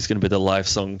song is going to be the live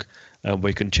song, and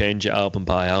we can change it album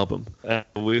by album.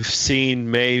 We've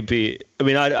seen maybe, I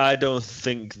mean, I don't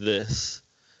think this,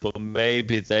 but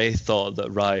maybe they thought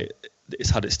that, right, it's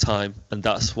had its time, and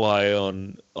that's why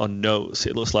on notes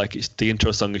it looks like the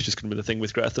intro song is just going to be the thing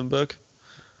with Greta Thunberg.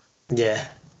 Yeah.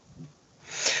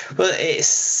 Well,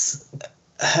 it's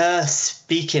her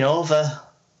speaking over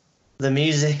the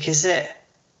music, is it?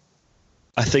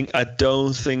 I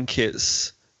don't think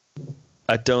it's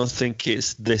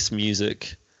this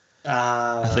music.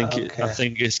 I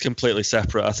think it's completely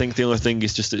separate. I think the only thing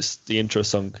is just it's the intro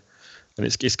song, and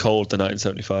it's called the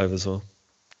 1975 as well.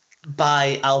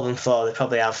 By album 4, they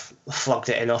probably have flogged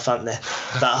it enough, haven't they?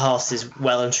 That horse is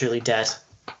well and truly dead.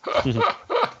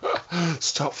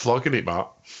 Stop flogging it, Matt.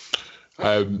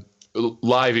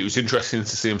 Live, it was interesting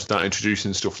to see them start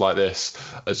introducing stuff like this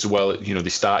as well. They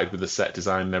started with the set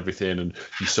design and everything, and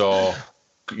you saw,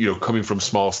 coming from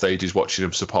small stages, watching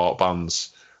them support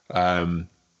bands,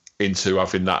 into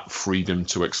having that freedom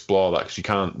to explore that, because you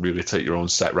can't really take your own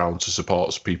set round to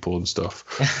support people and stuff.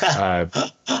 That'd be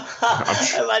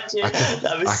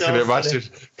so funny.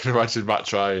 Can imagine Matt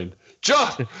trying.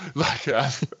 John,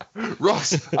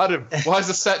 Ross, Adam, why is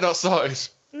the set not sorted?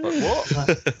 Like, what?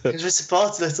 Because we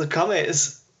support Little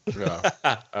Comets.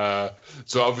 Yeah.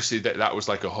 So obviously that was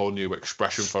like a whole new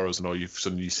expression for us, and all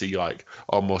suddenly you see like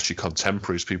almost your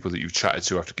contemporaries, people that you've chatted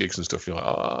to after gigs and stuff. You're like,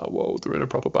 whoa, they're in a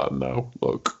proper band now.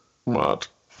 Look, mad.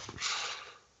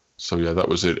 So yeah, that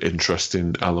was an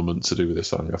interesting element to do with this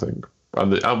song, I think,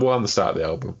 and the start of the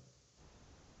album.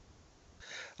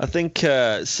 I think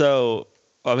so.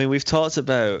 I mean, we've talked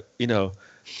about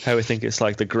how we think it's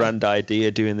like the grand idea,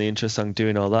 doing the intro song,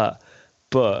 doing all that,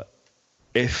 but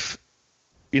if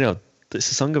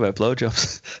it's a song about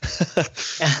blowjobs.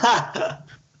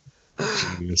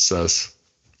 Genius says.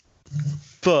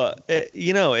 But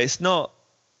it's not.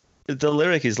 The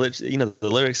lyric is literally, the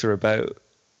lyrics are about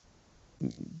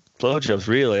blowjobs,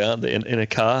 really, aren't they? In a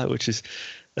car, which is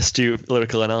astute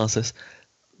lyrical analysis.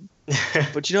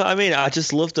 But you know what I mean? I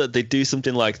just love that they do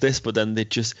something like this, but then they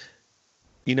just,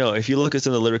 if you look at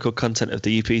some of the lyrical content of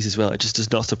the EPs as well, it just does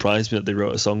not surprise me that they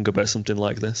wrote a song about something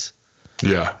like this.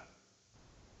 Yeah.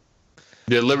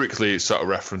 Yeah, lyrically, it sort of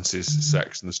references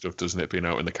sex and stuff, doesn't it? Being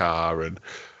out in the car and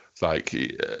like,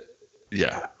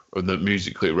 yeah. And then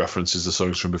musically, it references the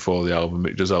songs from before the album.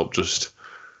 It does help just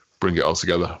bring it all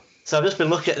together. So I've just been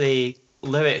looking at the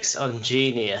lyrics on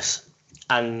Genius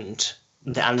and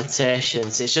the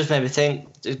annotations. It's just made me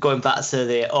think, going back to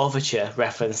the Overture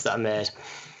reference that I made.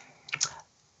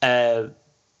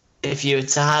 If you were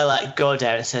to highlight Go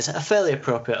Down, it says, a fairly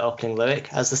appropriate opening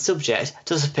lyric, as the subject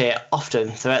does appear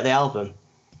often throughout the album.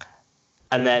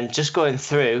 And then just going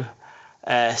through,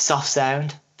 Soft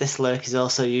Sound, this lyric is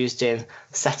also used in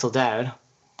Settle Down,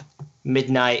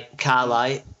 Midnight Car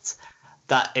Light,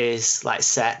 that is like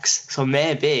sex. So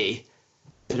maybe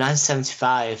the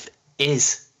 1975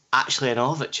 is actually an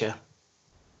overture.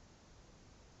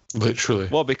 Literally.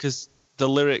 Well, because the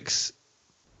lyrics,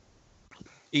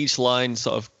 each line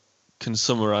sort of can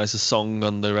summarize a song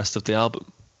on the rest of the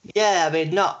album. Yeah, I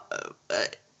mean,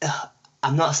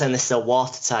 I'm not saying this is a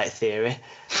watertight theory.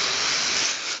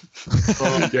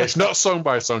 But, yeah, it's not song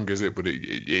by song, is it? But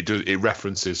it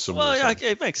references some. Well, yeah,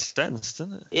 it makes sense,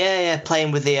 doesn't it? Yeah,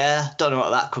 playing with the air. Don't know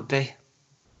what that could be.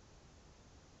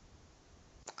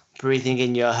 Breathing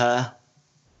in your hair.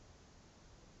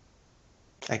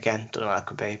 Again, don't know what that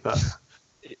could be, but.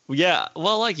 Yeah,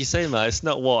 well, like you say, Matt, it's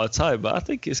not watertight, but I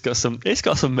think it's got some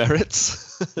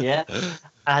merits. Yeah,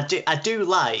 I do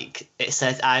like it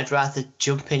says I'd rather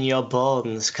jump in your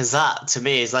bones, because that to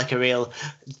me is like a real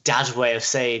dad way of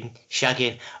saying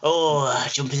shagging. Oh,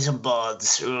 jump in some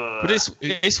bones. Ugh. But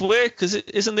it's weird because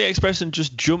isn't the expression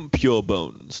just jump your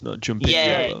bones, not jump in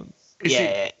your bones?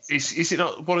 Is it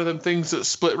not one of them things that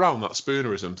split round, that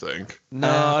spoonerism thing? No,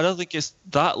 I don't think it's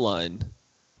that line.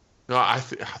 No, I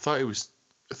thought it was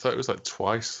like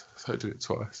twice. I thought I did it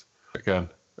twice. Again,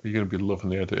 are you going to be loving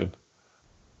the editing?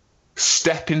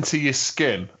 Step into your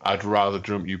skin. I'd rather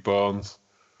jump you bones.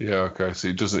 Yeah, okay. So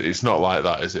it's not like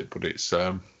that, is it? But it's.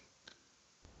 I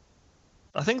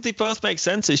think they both make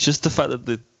sense. It's just the fact that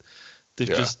they've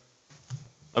just.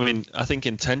 I mean, I think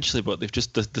intentionally, but they've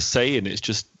just the saying. It's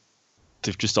just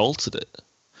they've just altered it.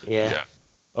 Yeah.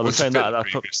 Well, they're saying that.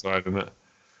 Side, isn't it?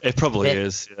 It probably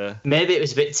is. Yeah. Maybe it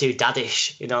was a bit too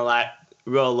daddish. Like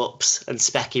roll-ups and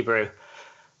specky brew.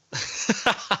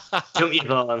 Jump your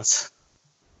bones.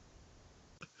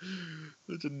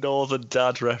 Such a northern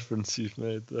dad reference you've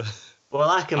made there. Well,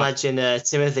 I can imagine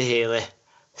Timothy Healy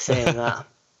saying that.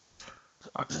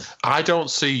 I don't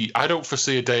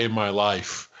foresee a day in my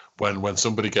life when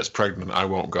somebody gets pregnant, I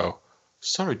won't go,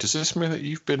 sorry, does this mean that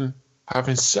you've been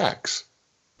having sex?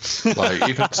 Like,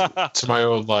 even to my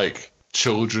own, like,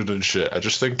 children and shit. I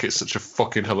just think it's such a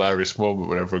fucking hilarious moment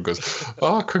when everyone goes,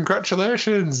 oh,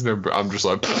 congratulations. And I'm just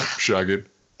like, shagging.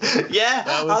 Yeah,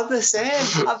 I'm the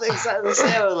same. I'm exactly the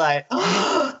same. I'm like,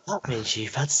 oh, that means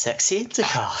you've had sexy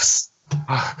intercourse.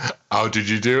 How did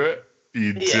you do it?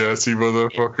 You dirty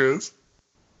motherfuckers.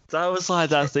 That was like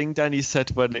that thing Danny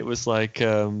said when it was like,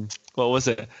 what was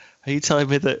it? Are you telling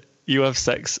me that you have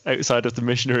sex outside of the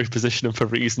missionary position and for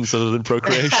reasons other than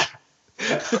procreation?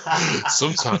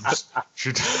 Sometimes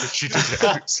she did it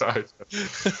outside.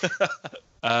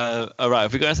 All right,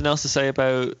 have we got anything else to say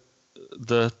about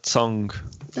the song?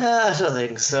 I don't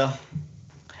think so.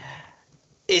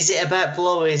 Is it about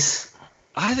blowies?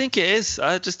 I think it is.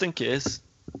 I just think it is.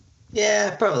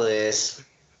 Yeah, probably is.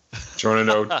 Do you want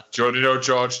to know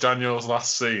George Daniels'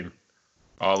 last scene?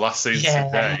 Or last scene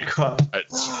today?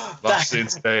 Last scene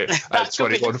today at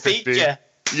 21:15.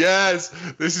 Yes,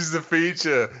 this is the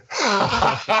feature.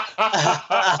 Why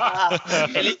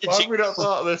have we not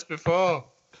thought of this before?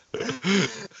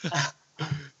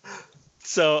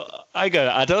 So, I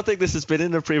don't think this has been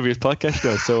in a previous podcast,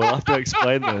 though, so we'll have to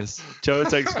explain this. Do you want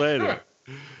to explain it?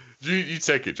 You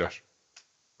take it, Josh.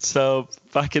 So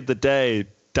back in the day,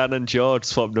 Dan and George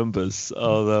swapped numbers.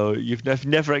 Although have you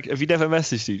never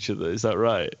messaged each other? Is that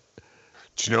right?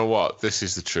 Do you know what? This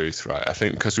is the truth, right? I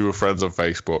think because we were friends on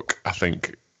Facebook, I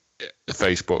think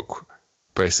Facebook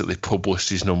basically published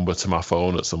his number to my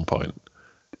phone at some point.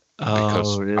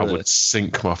 Because really? I would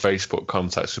sync my Facebook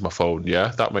contacts with my phone. Yeah,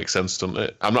 that makes sense, doesn't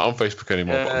it? I'm not on Facebook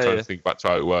anymore, but I'm trying to think back to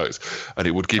how it works. And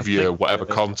it would give you whatever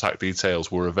contact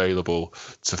details were available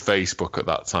to Facebook at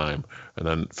that time. And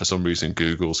then for some reason,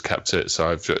 Google's kept it. So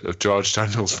I've George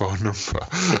Daniel's phone number.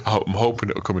 I'm hoping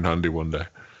it'll come in handy one day.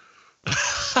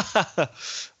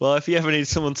 Well, if you ever need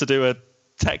someone to do a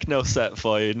techno set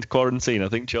for you in quarantine, I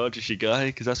think George is your guy,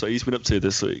 because that's what he's been up to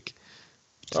this week.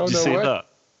 Did you see that?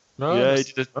 No, yeah,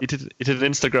 he did an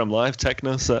Instagram live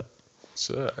techno set.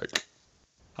 Sick.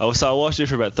 I watched it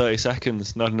for about 30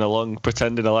 seconds, nodding along,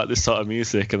 pretending I like this sort of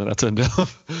music, and then I turned it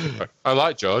off. I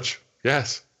like George.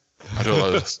 Yes. I don't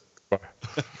like this.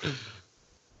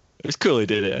 It was cool he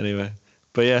did it anyway.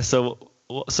 But yeah, so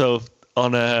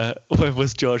on when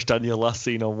was George Daniel last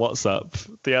seen on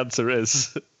WhatsApp? The answer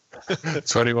is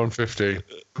 21:15.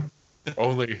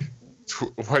 Only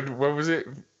when was it?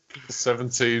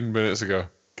 17 minutes ago.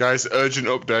 Guys, urgent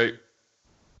update.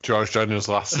 George Daniel's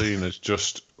last scene has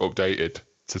just updated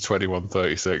to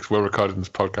 21:36. We're recording this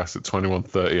podcast at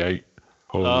 21:38.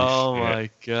 Holy shit. My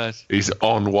God. He's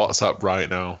on WhatsApp right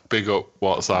now. Big up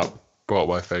WhatsApp. Bought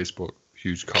by Facebook.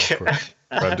 Huge corporate.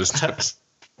 Horrendous.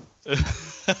 You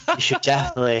should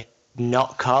definitely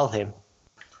not call him.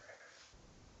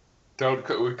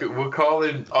 We're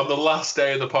calling on the last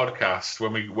day of the podcast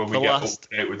when we get up to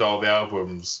date with all the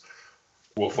albums.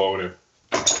 We'll phone him.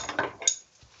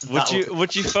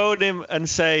 Would you phone him and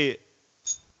say,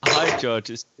 "Hi George,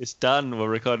 it's Dan. We're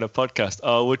recording a podcast,"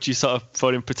 or would you sort of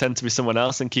phone him, pretend to be someone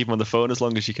else, and keep him on the phone as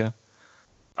long as you can?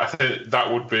 I think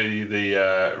that would be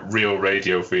the real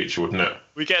radio feature, wouldn't it?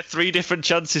 We get 3 different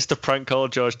chances to prank call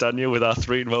George Daniel with our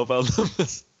 3 mobile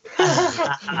numbers.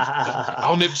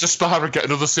 I'll nip to Spar and get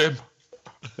another SIM.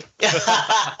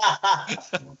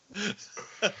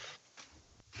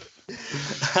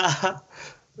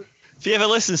 If he ever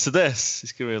listens to this,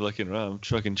 he's going to be looking around. I'm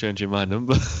fucking changing my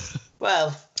number.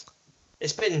 Well,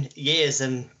 it's been years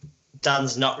and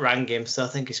Dan's not rang him, so I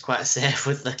think he's quite safe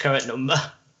with the current number.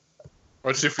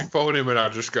 What if we phone him and I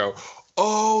just go,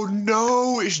 "Oh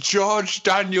no, it's George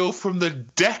Daniel from the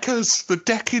Deckers, the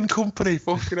decking company."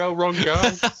 Fucking hell, wrong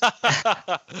guy.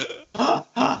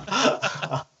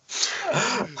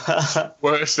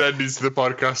 Worst ending to the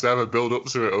podcast ever. Build up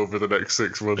to it over the next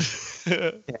 6 months.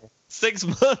 6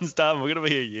 months, damn, we're going to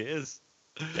be here years.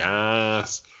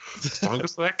 Yes. As long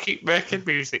as they keep making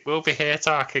music, we'll be here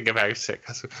talking about it,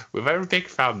 because we're very big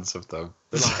fans of them.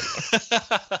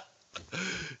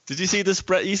 Did you see the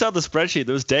spread? You saw the spreadsheet.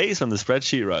 There was dates on the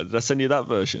spreadsheet, right? Did I send you that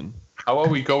version? How are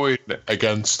we going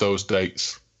against those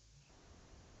dates?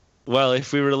 Well,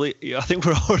 if we release, I think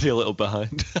we're already a little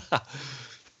behind.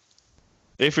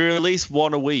 If we release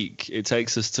one a week, it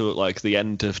takes us to like the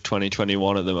end of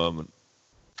 2021 at the moment.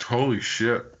 Holy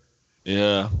shit.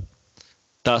 Yeah.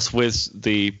 That's with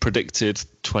the predicted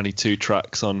 22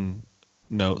 tracks on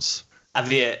notes.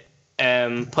 Have you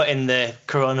put in the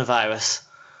coronavirus?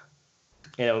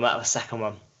 We might have a second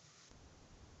one.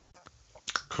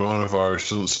 Coronavirus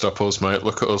doesn't stop us, mate.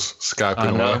 Look at us,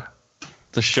 Skyping away.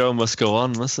 The show must go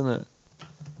on, mustn't it?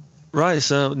 Right,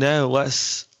 so now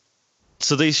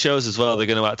so these shows as well, they're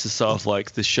going to act as sort of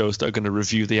like the shows that are going to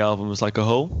review the album as like a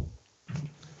whole.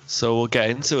 So we'll get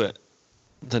into it.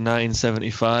 The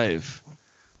 1975,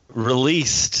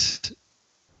 released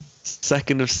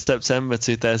 2nd of September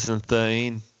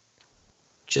 2013.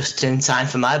 Just in time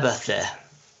for my birthday.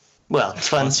 Well,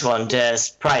 21 days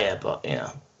prior, but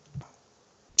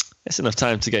it's enough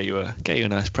time to get you a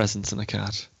nice present and a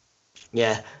card.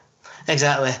 Yeah,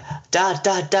 exactly. Dad,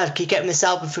 can you get me this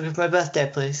album for my birthday,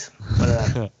 please?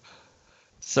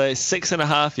 So it's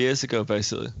 6.5 years ago,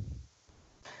 basically.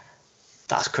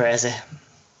 That's crazy.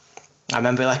 I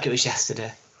remember it like it was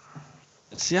yesterday.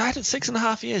 See, I had it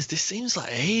 6.5 years. This seems like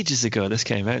ages ago this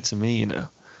came out to me,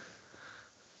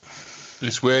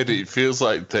 It's weird. It feels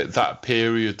like that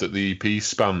period that the EP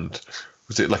spanned,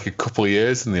 was it like a couple of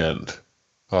years in the end?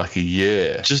 Or like a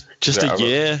year? Just a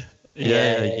year.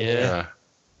 Yeah.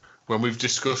 When we've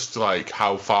discussed like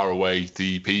how far away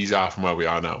the EPs are from where we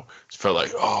are now, it's felt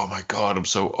like, oh my God, I'm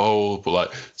so old. But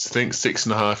like, to think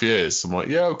 6.5 years, I'm like,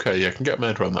 yeah, okay, I can get my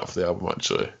head around that for the album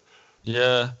actually.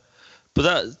 Yeah. But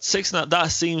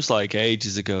that seems like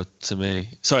ages ago to me.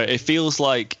 Sorry, it feels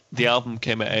like the album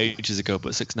came out ages ago,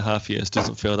 but 6.5 years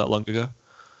doesn't feel that long ago.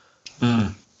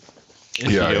 If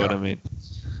you know what I mean.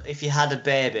 If you had a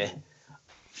baby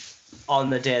on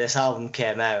the day this album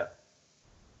came out,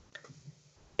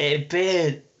 it'd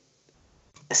be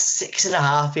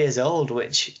 6.5 years old,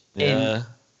 which in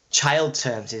child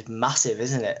terms is massive,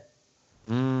 isn't it?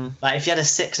 Like if you had a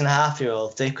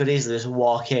 6.5-year-old, they could easily just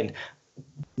walk in,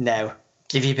 now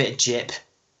give you a bit of jip,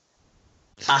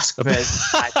 ask for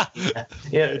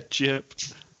jip.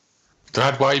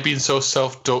 Dad, why are you being so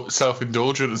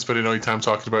self-indulgent and spending all your time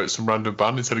talking about some random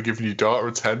band instead of giving your daughter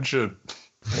attention?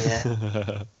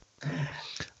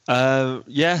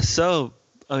 Yeah. So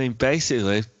I mean,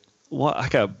 basically, what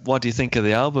do you think of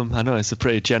the album? I know it's a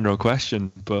pretty general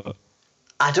question, but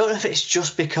I don't know if it's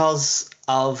just because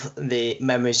of the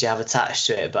memories you have attached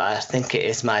to it, but I think it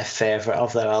is my favourite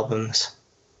of their albums.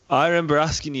 I remember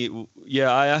asking you,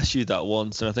 I asked you that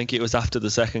once, and I think it was after the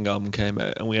second album came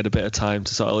out, and we had a bit of time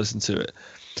to sort of listen to it.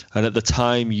 And at the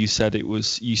time, you said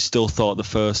you still thought the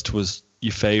first was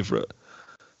your favourite.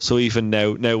 So even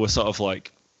now we're sort of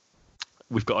like,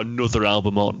 we've got another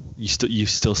album on. You're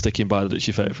still sticking by that it's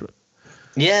your favourite.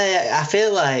 Yeah, I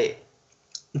feel like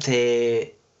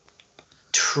they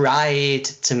tried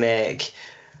to make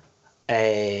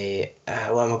where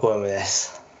am I going with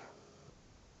this?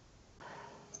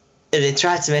 They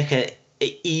tried to make it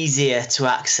easier to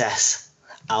access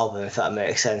album, if that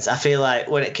makes sense. I feel like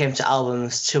when it came to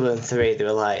albums 2 and 3, they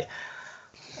were like,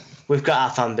 we've got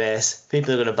our fan base,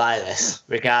 people are going to buy this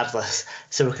regardless,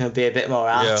 so we're going to be a bit more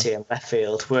arty and left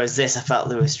field. Whereas this, I felt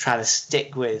they was trying to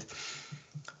stick with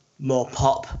more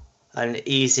pop and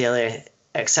easily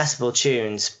accessible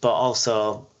tunes, but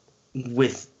also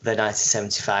with the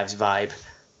 1975's vibe.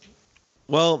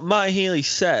 Well, Matt Healy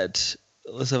said,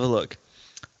 let's have a look.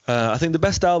 I think the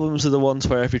best albums are the ones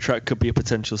where every track could be a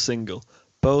potential single.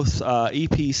 Both our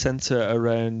EPs centre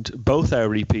around both our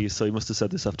EPs, so he must have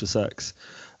said this after Sex.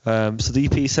 So the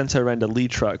EP centre around a lead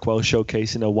track while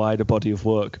showcasing a wider body of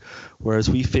work, whereas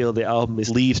we feel the album is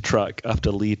lead track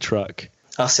after lead track.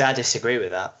 Oh, see, I disagree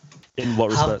with that. In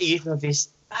what respect?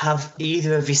 Have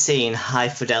either of you seen High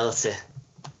Fidelity?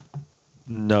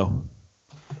 No.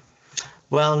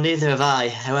 Well, neither have I.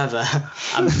 However,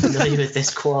 I'm familiar with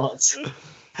this quote.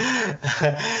 And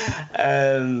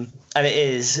it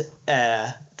is,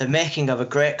 the making of a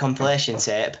great compilation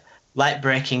tape, like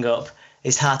breaking up,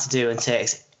 is hard to do and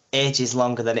takes ages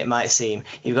longer than it might seem.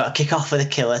 You've got to kick off with a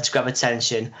killer to grab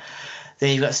attention.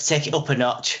 Then you've got to take it up a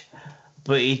notch,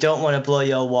 but you don't want to blow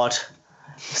your wad.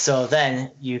 So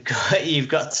then you've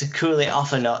got to cool it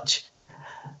off a notch.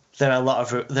 There are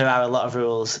a lot of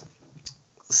rules.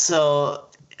 So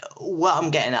what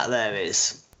I'm getting at there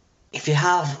is, if you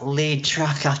have lead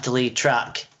track after lead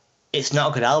track, it's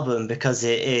not a good album because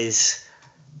it is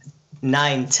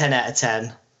 9, 10 out of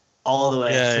 10 all the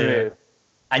way through. Yeah.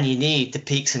 And you need the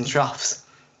peaks and troughs.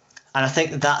 And I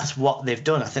think that's what they've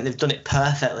done. I think they've done it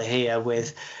perfectly here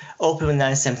with Open with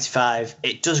 1975.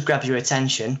 It does grab your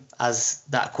attention, as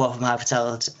that quote from High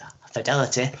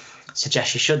Fidelity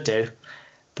suggests you should do,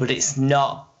 but it's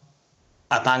not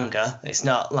a banger. It's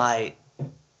not like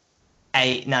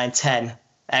 8, 9, 10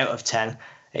 out of 10.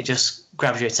 It just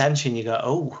grabs your attention. You go,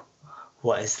 oh,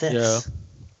 what is this? Yeah.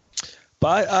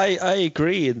 But I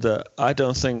agree in that I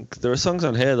don't think there are songs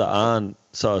on here that aren't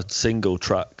sort of single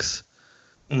tracks.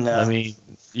 No. I mean,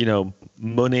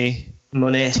 Money,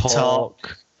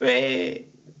 Talk.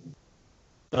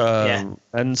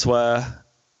 Answer.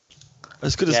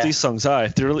 As good as these songs are,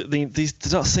 they're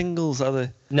not singles, are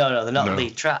they? No, they're not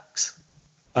lead tracks.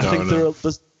 I think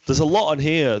there's a lot on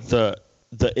here that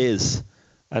is,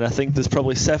 and I think there's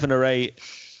probably 7 or 8.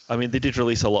 I mean, they did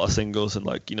release a lot of singles and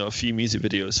a few music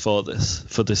videos for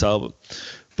this album,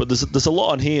 but there's a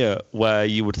lot on here where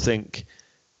you would think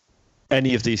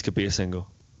any of these could be a single.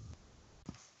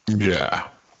 Yeah,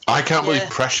 I can't believe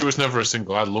Pressure was never a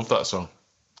single. I love that song.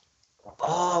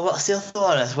 Oh, what's the other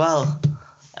one as well?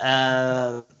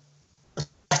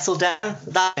 Settle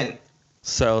Down.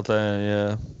 Settle Down,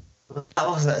 yeah. That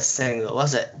wasn't a single,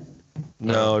 was it?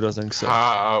 No, I don't think so.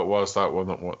 It was that one.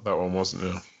 That one wasn't.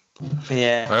 Yeah.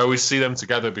 Yeah. I always see them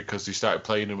together because they started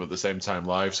playing them at the same time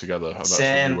live together. And that's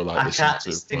Same. When we were I can't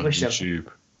distinguish on YouTube.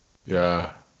 Them.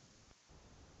 Yeah.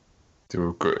 They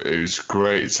were. It was a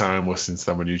great time listening to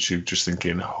them on YouTube, just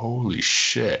thinking, "Holy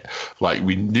shit!" Like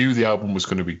we knew the album was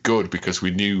going to be good because we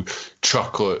knew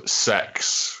Chocolate,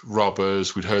 Sex,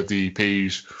 Robbers. We'd heard the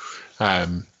EPs,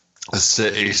 The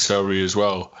City, Sorry as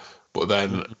well. But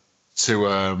then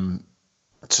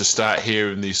to start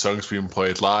hearing these songs being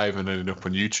played live and ending up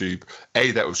on YouTube,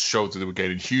 that showed that they were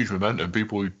gaining huge momentum.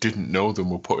 People who didn't know them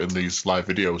were putting these live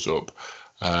videos up.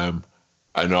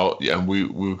 And we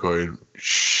were going,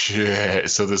 shit.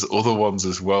 So there's other ones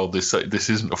as well. This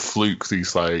isn't a fluke.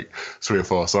 These like 3 or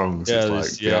 4 songs. Yeah,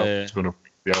 it's like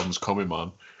the album's coming,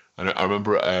 man. And I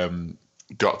remember at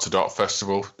Dot to Dot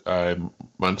Festival,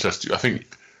 Manchester. I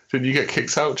think, didn't you get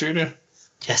kicked out, Junior?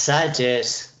 Yes, I did.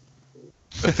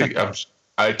 I think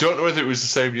I don't know whether it was the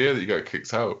same year that you got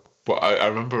kicked out, but I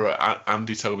remember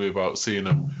Andy telling me about seeing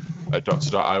him at Dot to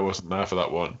Dot. I wasn't there for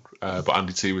that one. But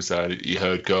Andy T was there. He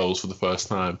heard Girls for the first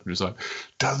time. And he was like,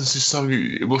 "Dad, there's this song.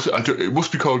 It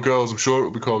must be called Girls. I'm sure it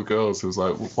will be called Girls." I was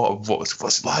like,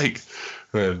 "What's it like?"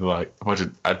 And like,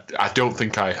 imagine. I don't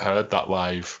think I heard that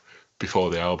live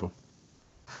before the album.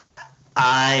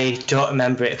 I don't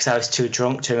remember it because I was too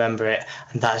drunk to remember it,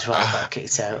 and that's why I got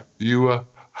kicked out. You were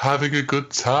having a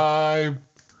good time.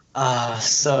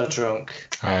 So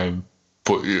drunk.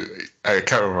 But I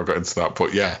can't remember how I got into that.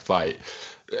 But yeah, like.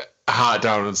 Heart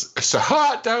down and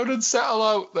settle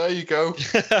out. There you go.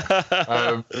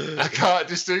 I can't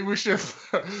distinguish them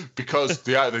because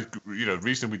they are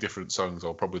reasonably different songs,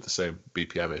 or probably the same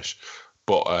BPM-ish.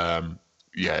 But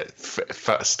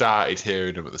started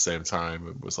hearing them at the same time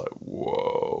and was like,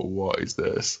 "Whoa, what is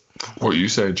this?" What are you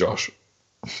saying, Josh?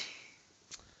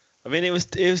 I mean, it was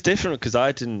different because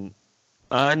I'd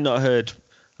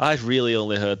really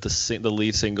only heard the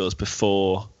lead singles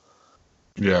before.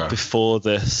 Yeah. Before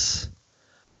this,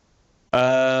 do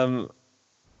you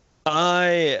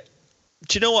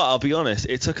know what? I'll be honest.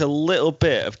 It took a little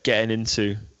bit of getting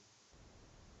into,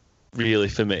 really,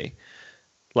 for me.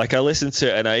 Like I listened to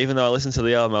it, and even though I listened to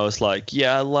the album, I was like,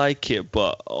 yeah, I like it,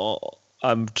 but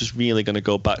I'm just really going to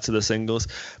go back to the singles.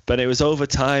 But it was over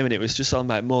time, and it was just on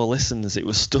like more listens. It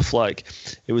was stuff like,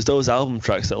 it was those album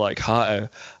tracks that like Heart.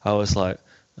 I was like,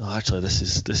 oh, actually, this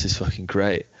is fucking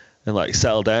great. And like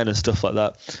Settle Down and stuff like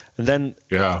that, and then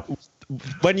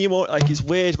when you're more like, it's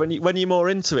weird when you're more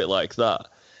into it like that,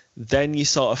 then you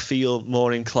sort of feel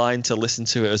more inclined to listen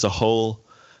to it as a whole,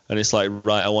 and it's like,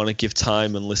 right, I want to give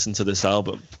time and listen to this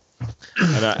album.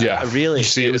 And I really,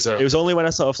 it was only when I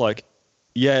sort of like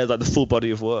the full body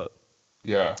of work.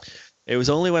 Yeah, it was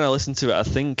only when I listened to it, I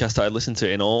think I started listening to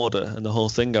it in order, and the whole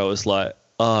thing I was like,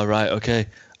 oh right, okay,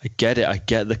 I get it, I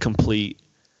get the complete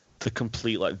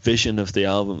like vision of the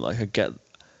album. Like I get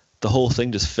the whole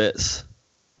thing just fits.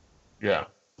 Yeah.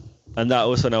 And that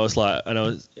was when I was like,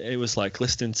 it was like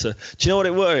listening to, do you know what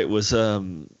it were? It was,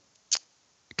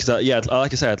 cause like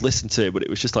I said, I'd listened to it, but it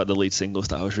was just like the lead singles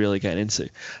that I was really getting into.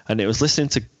 And it was listening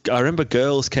to, I remember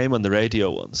Girls came on the radio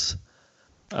once,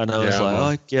 and I was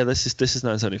this is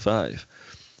 1975.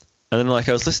 And then like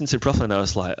I was listening to it properly, and I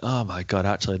was like, oh my God,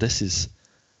 actually this is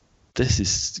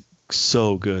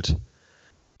so good.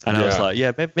 And I was like,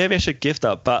 yeah, maybe I should give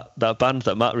that band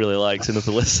that Matt really likes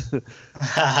another listen.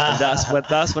 And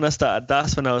that's when I started.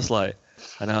 That's when I was like,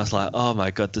 oh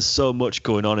my God, there's so much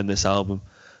going on in this album.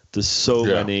 There's so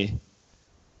many.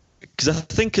 Because I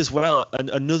think as well,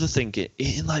 another thing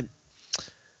in like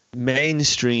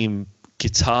mainstream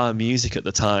guitar music at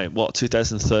the time,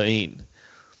 2013.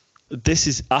 This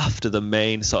is after the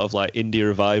main sort of like indie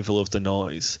revival of the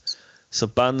noise. So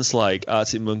bands like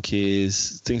Arctic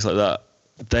Monkeys, things like that.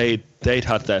 They'd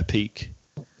had their peak.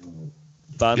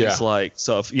 Bands like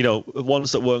sort of,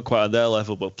 ones that weren't quite on their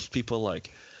level, but people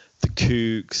like the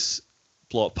Kooks,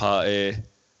 Block Party,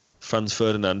 Franz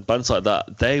Ferdinand, bands like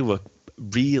that, they were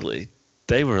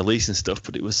releasing stuff,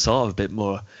 but it was sort of a bit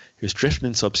more, it was drifting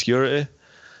into obscurity.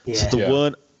 Yeah. So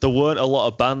there weren't a lot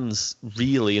of bands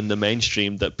really in the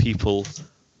mainstream that people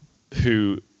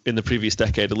who in the previous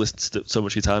decade had listened to so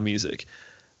much guitar music.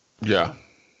 Yeah.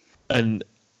 And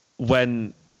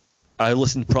when I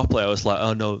listened properly, I was like,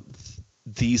 oh no,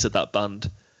 these are that band.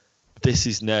 This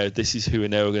is who are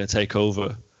now going to take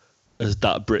over as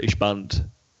that British band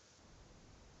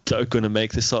that are going to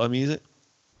make this sort of music.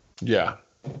 Yeah.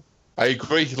 I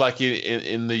agree. Like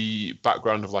in the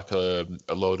background of like a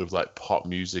load of like pop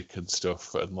music and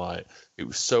stuff, and like it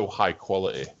was so high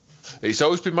quality. It's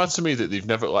always been mad to me that they've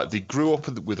never they grew up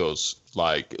with us,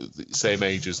 like the same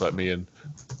age as like me and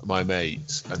my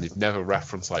mates, and they've never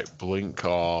referenced like Blink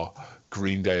or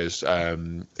Green Day as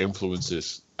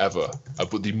influences ever.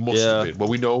 But they must have been. Well,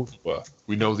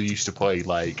 we know they used to play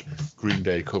like Green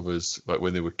Day covers like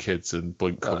when they were kids, and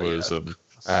Blink covers,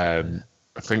 and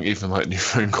I think even like New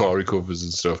Found Glory covers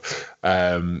and stuff.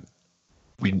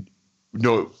 We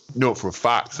know for a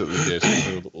fact that they did.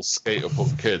 They were little skate up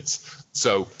of kids.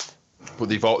 So, but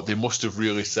they must have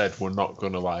really said we're not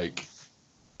gonna like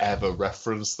ever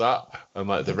reference that, and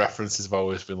like the references have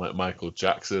always been like Michael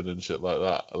Jackson and shit like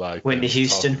that, like Whitney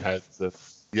Houston.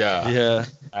 Yeah.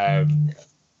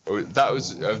 That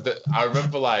was. I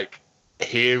remember like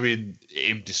hearing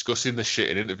him discussing the shit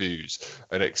in interviews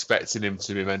and expecting him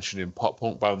to be mentioning pop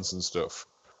punk bands and stuff,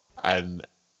 and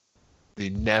they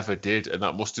never did, and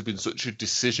that must have been such a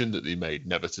decision that they made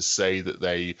never to say that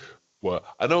they were.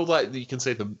 I know, like, you can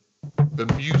say the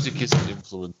music isn't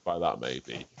influenced by that,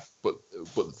 maybe, but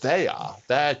they are.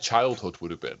 Their childhood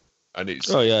would have been, and it's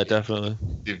definitely.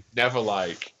 They've never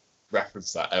like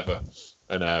referenced that ever,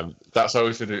 and that's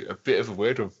always been a bit of a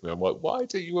weird one for me. I'm like, why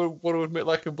do you want to admit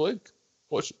like a Blink?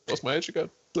 What's my age again?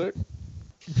 Blink?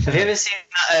 Have you ever seen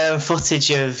that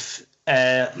footage of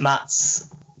Matt's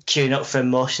queuing up for a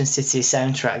Motion City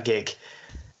soundtrack gig?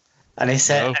 And he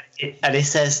said, and he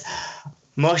says,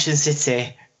 "Motion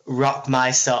City, rock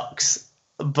my socks,"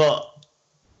 but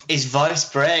his voice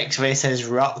breaks when he says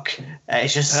 "rock."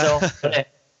 It's just so funny.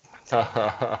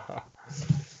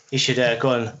 You should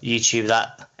go on YouTube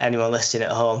that. Anyone listening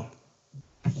at home?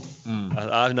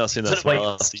 I've not seen that.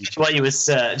 What you would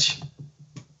search?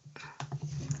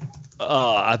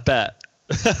 Oh, I bet.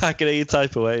 I can hear you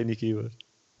type away in your keyboard.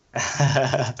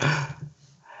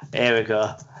 Here we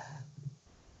go.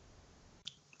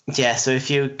 Yeah, so if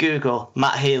you Google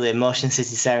Matt Healy Motion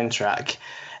City soundtrack,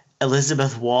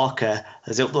 Elizabeth Walker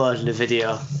has uploaded a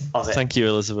video of it. Thank you,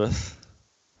 Elizabeth.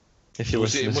 If you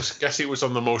guess it was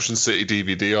on the Motion City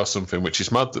DVD or something, which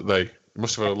is mad that they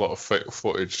must have had a lot of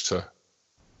footage to.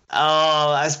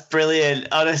 Oh, that's brilliant!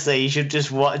 Honestly, you should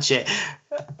just watch it.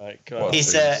 Right,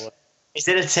 he's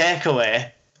in a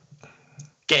takeaway,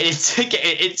 getting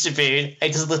interviewed. He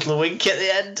does a little wink at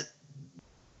the end.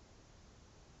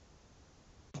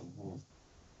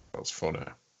 That's funny.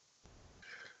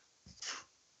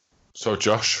 So,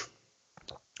 Josh,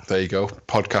 there you go.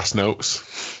 Podcast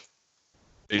notes.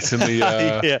 It's in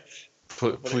the.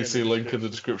 Please see a link in the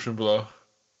description below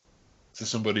to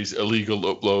somebody's illegal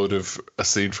upload of a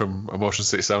scene from a Motion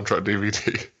City soundtrack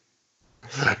DVD.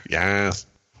 Yes.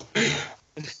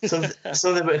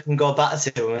 Something we can go back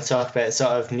to when we talk about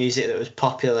sort of music that was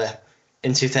popular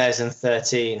in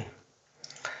 2013.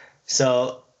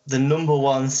 So the number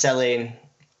one selling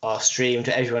or streamed,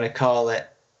 whatever you want to call it,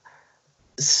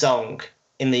 song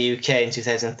in the UK in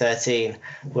 2013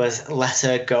 was "Let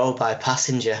Her Go" by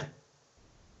Passenger.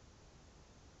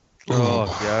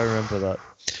 Oh yeah, I remember that.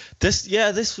 This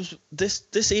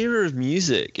era of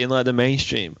music in like the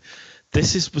mainstream.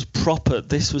 Was proper.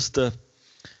 This was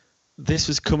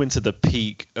coming to the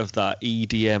peak of that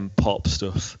EDM pop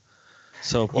stuff.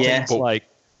 So things like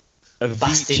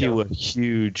Avicii were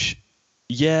huge.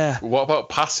 Yeah. What about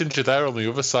Passenger there on the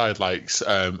other side, like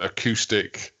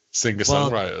acoustic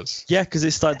singer-songwriters? Yeah, because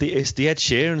it's like the Ed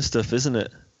Sheeran stuff, isn't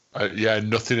it?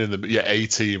 Nothing in the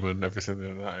A-Team and everything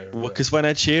in that area. Well, because when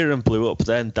Ed Sheeran blew up,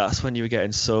 then that's when you were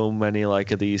getting so many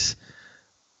like of these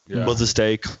Mother's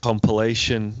Day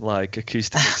compilation like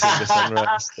acoustic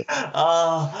singer-songwriters.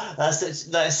 Oh,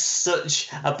 that's such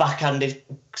a backhanded.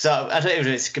 So I don't even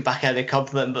know if it's a backhanded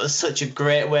compliment, but it's such a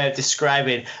great way of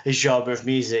describing a genre of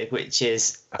music, which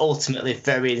is ultimately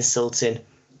very insulting.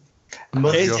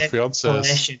 Mother's Day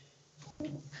compilation.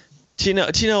 Do you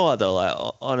know what though? Like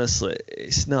honestly,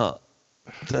 it's not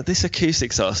this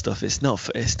acoustic sort of stuff. It's not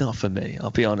for me.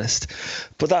 I'll be honest.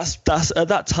 But that's at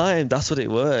that time. That's what it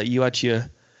were. You had your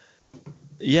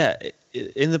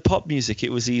in the pop music,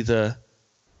 it was either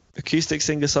acoustic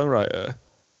singer-songwriter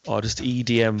or just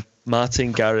EDM,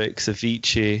 Martin Garrix,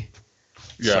 Avicii.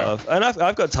 Yeah. Sort of. And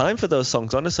I've got time for those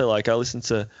songs, honestly. Like, I listen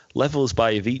to Levels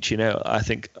by Avicii now.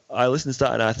 I listen to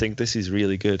that and I think this is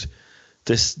really good.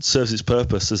 This serves its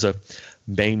purpose as a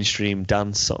mainstream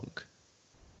dance song.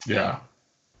 Yeah.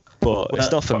 But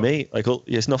it's not for me. Like,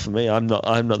 it's not for me. I'm not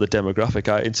the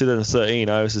demographic. In 2013,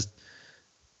 I was just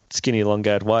skinny,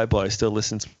 long-haired white boy still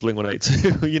listening to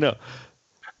Blink-182, you know.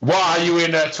 Why are you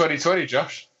in 2020,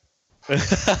 Josh? I'm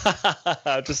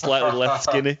just slightly less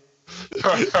skinny.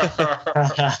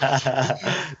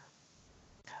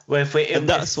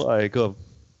 That's why I go.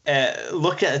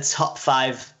 Look at the top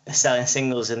 5 selling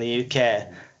singles in the UK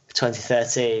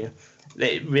 2013.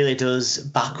 It really does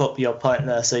back up your point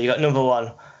there. So you got number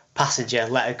 1, Passenger,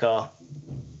 Let Her Go.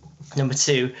 Number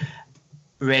 2,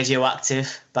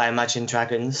 Radioactive by Imagine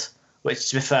Dragons, which,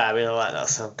 to be fair, I really like that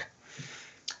song.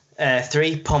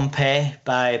 3, Pompeii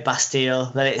by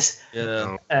Bastille. Then it's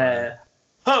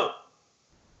Ho!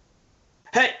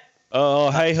 Hey! Oh,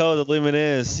 Hey Ho, the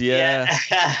Lumineers, yeah.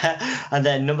 And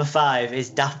then number 5 is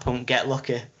Daft Punk, Get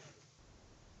Lucky,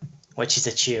 which is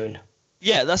a tune.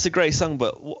 Yeah, that's a great song,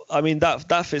 but I mean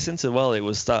that fits into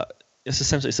it's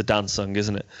essentially a dance song,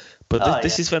 isn't it? But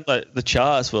this is when like the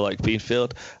charts were like being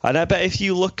filled, and I bet if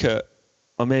you look at,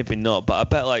 or maybe not, but I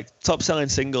bet like top selling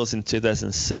singles in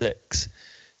 2006,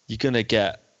 you're gonna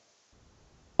get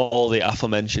all the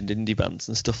aforementioned indie bands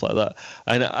and stuff like that.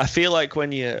 And I feel like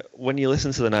when you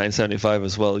listen to the 1975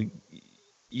 as well,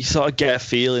 you sort of get a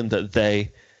feeling that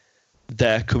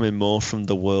they're coming more from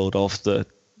the world of the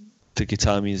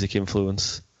guitar music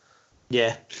influence.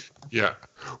 Yeah. Yeah.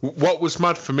 What was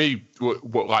mad for me,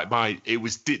 it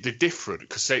was the different,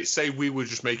 because say we were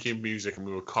just making music and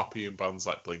we were copying bands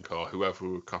like Blink or whoever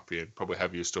we were copying, probably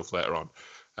heavier stuff later on.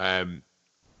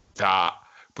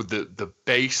 But the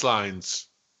bass lines,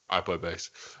 I play bass,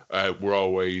 were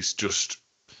always just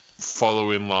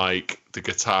following like the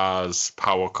guitar's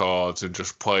power chords and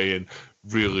just playing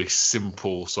really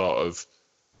simple sort of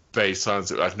bass lines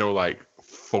that had no like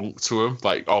funk to them,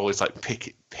 like always like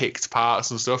picked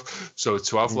parts and stuff. So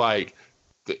to have like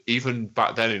even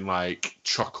back then in like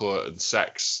Chocolate and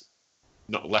Sex,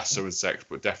 not lesser in Sex,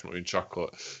 but definitely in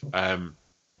Chocolate,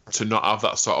 to not have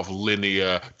that sort of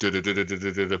linear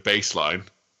bass line.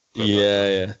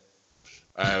 Yeah.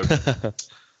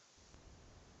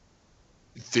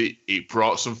 It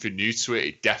brought something new to it.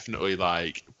 It definitely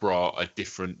like brought a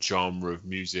different genre of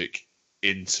music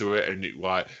into it, and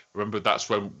I remember that's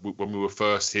when we were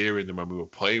first hearing them, when we were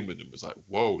playing with them, it was like,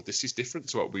 whoa, this is different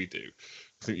to what we do.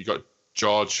 I think you got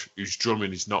George, whose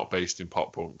drumming is not based in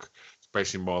pop punk, it's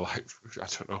based in more like, I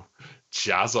don't know,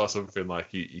 jazz or something. Like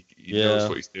he knows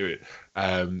what he's doing.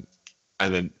 And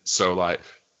then so like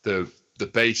the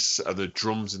bass and the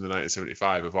drums in the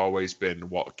 1975 have always been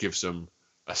what gives them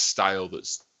a style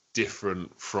that's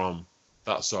different from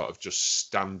that sort of just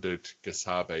standard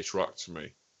guitar bass rock to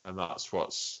me. And that's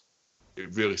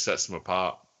it really sets them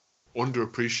apart.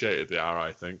 Underappreciated they are,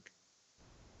 I think.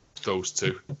 Those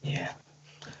two.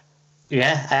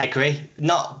 Yeah, I agree.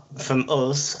 Not from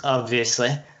us, obviously.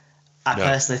 I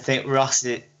personally think Ross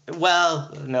is,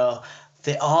 no,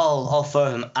 they all four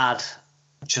of them add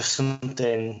just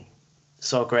something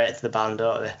so great to the band,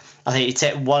 don't they? I think you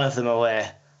take one of them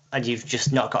away and you've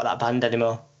just not got that band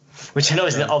anymore. Which I know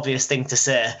is an obvious thing to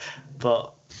say,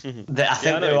 but I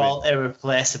think they're all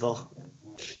irreplaceable.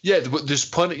 Yeah, but there's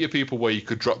plenty of people where you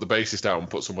could drop the bassist out and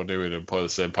put someone new in and play the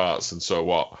same parts, and so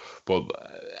what. But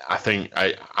I think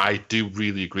I do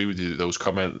really agree with you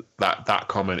that that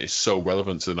comment is so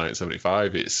relevant to the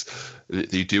 1975.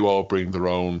 They do all bring their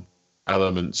own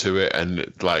element to it,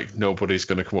 and like nobody's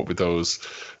going to come up with those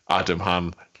Adam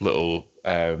Han little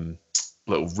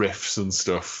riffs and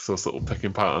stuff, those little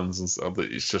picking patterns and stuff.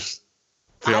 It's just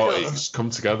it's come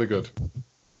together good.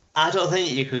 I don't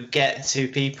think you could get two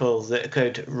people that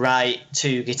could write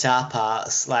two guitar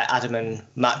parts like Adam and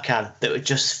Matt can that would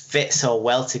just fit so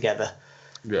well together.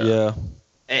 Yeah.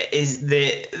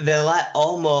 They're like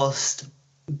almost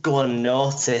go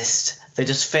unnoticed. They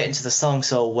just fit into the song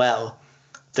so well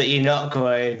that you're not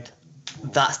going,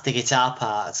 that's the guitar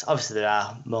part. Obviously there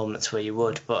are moments where you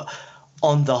would, but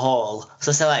on the whole,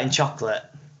 so say like in Chocolate,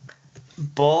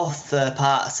 both the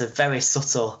parts are very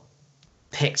subtle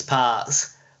picked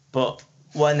parts, but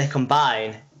when they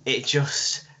combine, it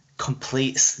just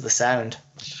completes the sound.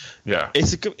 Yeah,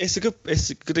 it's a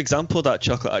good example of that,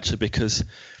 Chocolate, actually, because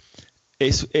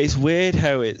it's weird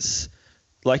how it's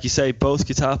like you say, both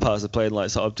guitar parts are playing like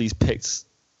sort of these picked,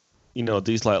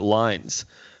 these like lines,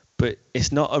 but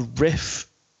it's not a riff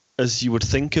as you would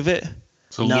think of it.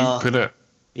 It's a loop, in it.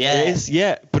 Yeah, it is.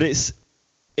 Yeah, but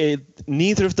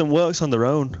neither of them works on their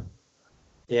own.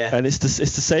 Yeah, and it's the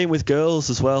same with Girls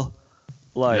as well.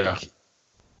 Like,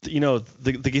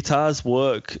 the guitars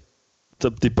work.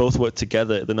 They both work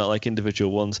together. They're not like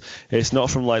individual ones. It's not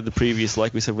from like the previous,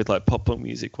 like we said with like pop punk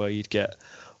music, where you'd get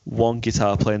one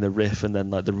guitar playing the riff and then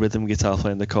like the rhythm guitar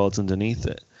playing the chords underneath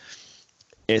it.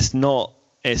 It's not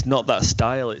that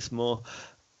style. It's more,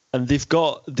 and they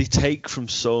take from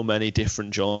so many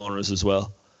different genres as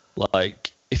well.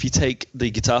 Like if you take the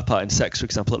guitar part in Sex, for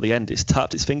example, at the end, it's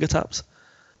finger taps.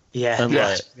 Yeah, and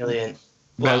that's brilliant.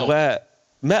 Where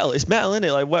metal, it's metal, isn't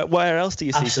it? Like where else do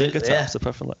you see finger taps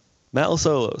apart from like metal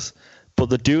solos? But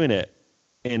they're doing it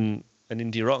in an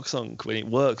indie rock song when it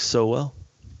works so well.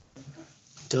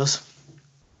 It does.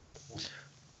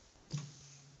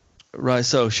 Right,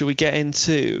 so should we get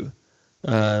into...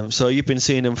 so you've been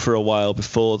seeing them for a while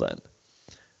before then.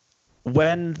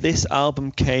 When this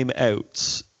album came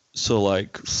out, so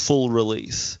like full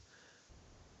release,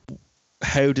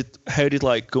 how did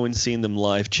like going seeing them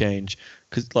live change?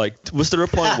 Because like, was there a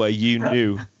point where you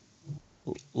knew,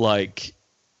 like,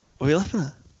 what are you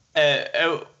laughing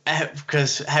at?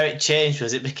 Because how it changed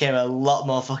was it became a lot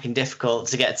more fucking difficult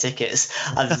to get tickets,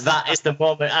 and that is the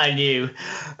moment I knew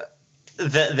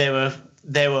that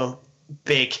they were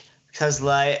big. Because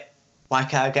like, why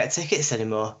can't I get tickets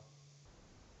anymore?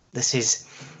 I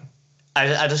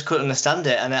just couldn't understand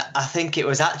it, and I think it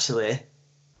was actually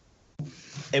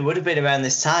it would have been around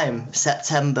this time,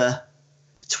 September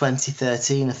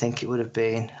 2013, I think it would have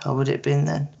been. Or would it have been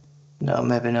then? No,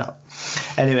 maybe not.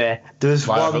 Anyway, there was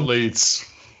Live at Leeds.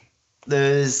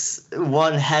 There was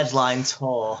one headline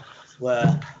tour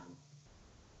where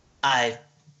I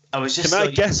was just. Can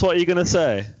I guess what you're gonna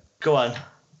say? Go on.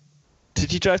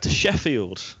 Did you drive to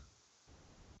Sheffield?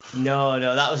 No,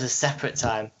 that was a separate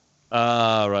time.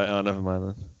 Ah, right. Oh, never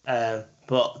mind then.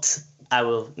 But I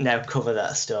will now cover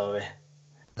that story.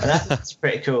 And that's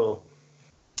pretty cool.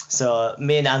 So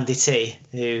me and Andy T,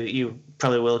 who you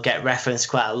probably will get referenced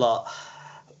quite a lot,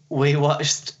 we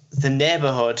watched The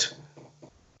Neighbourhood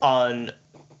on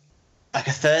like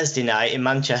a Thursday night in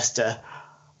Manchester.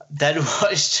 Then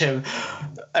watched him.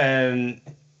 Oh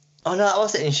no, that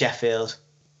wasn't in Sheffield.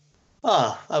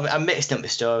 Oh, I'm mixing up my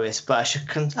stories, but I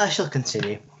shall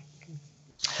continue.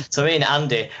 So me and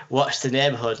Andy watched The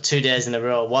Neighbourhood 2 days in a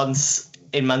row. Once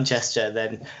in Manchester,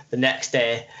 then the next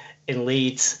day in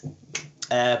Leeds.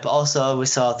 But also we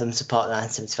saw them support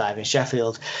 1975 in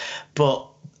Sheffield. But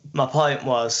my point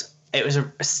was, it was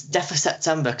definitely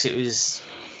September because it was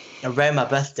around my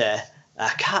birthday. I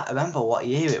can't remember what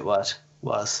year it was.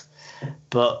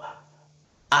 But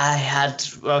I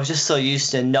was just so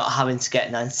used to not having to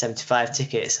get 1975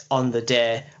 tickets on the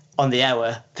day, on the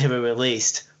hour they were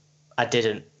released. I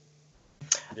didn't.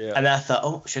 Yeah. And I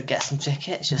thought, should get some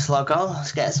tickets. Just log on,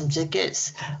 let's get some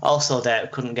tickets. All sold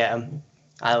out, couldn't get them.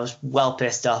 I was well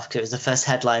pissed off because it was the first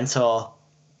headline tour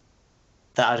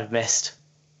that I'd have missed.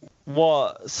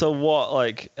 What? So what?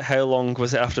 Like, how long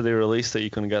was it after they released that you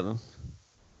couldn't get them?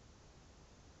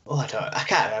 Oh, I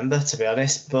can't remember, to be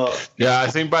honest. But yeah, I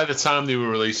think by the time they were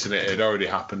releasing it, it had already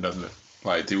happened, hadn't it?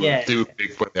 Like they were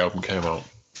big when the album came out.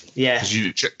 Yeah.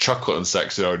 Because Chocolate and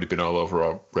Sex had already been all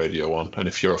over Radio 1. And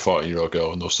if you're a 14-year-old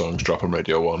girl and those songs drop on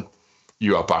Radio 1,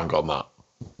 you are bang on that.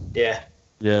 Yeah.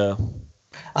 Yeah.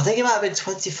 I think it might have been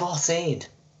 2014.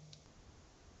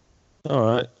 All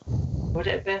right. Would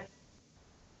it have been?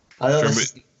 I know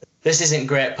this isn't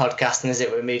great podcasting, is it,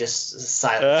 with me just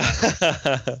silent?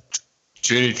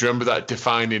 Junie, do you remember that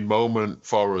defining moment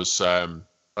for us?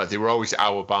 Like they were always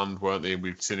our band, weren't they? And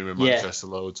we'd seen them in Manchester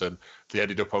loads, and they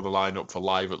ended up on the lineup for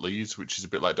Live at Leeds, which is a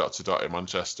bit like Dr. Dot in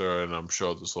Manchester, and I'm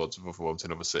sure there's loads of other ones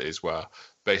in other cities where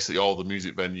basically all the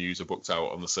music venues are booked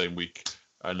out on the same week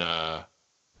and on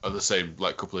the same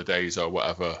like couple of days or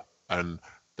whatever, and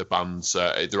the bands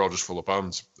they're all just full of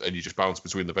bands, and you just bounce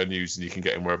between the venues and you can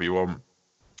get in wherever you want.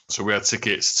 So we had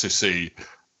tickets to see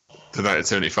the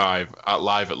 1975 at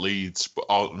Live at Leeds,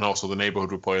 and also The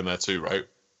Neighbourhood were playing there too, right?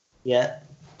 Yeah.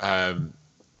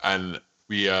 And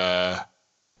we'd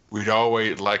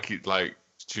always like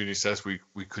Junie says, we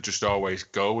could just always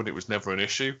go, and it was never an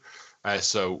issue.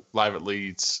 So Live at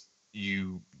Leeds,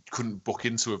 you couldn't book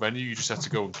into a venue; you just had to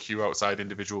go and queue outside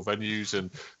individual venues.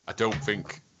 And I don't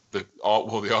think the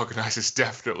organisers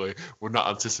definitely were not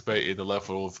anticipating the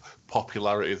level of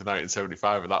popularity of the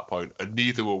 1975 at that point, and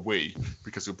neither were we,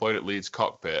 because we played at Leeds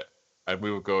Cockpit, and we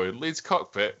were going Leeds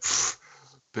Cockpit.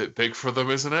 Bit big for them,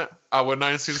 isn't it? Our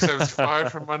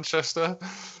 1975 from Manchester.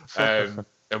 And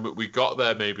we got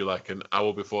there maybe like an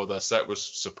hour before their set was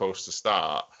supposed to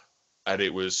start. And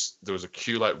there was a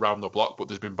queue like round the block, but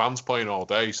there's been bands playing all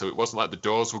day. So it wasn't like the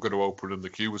doors were going to open and the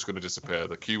queue was going to disappear.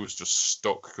 The queue was just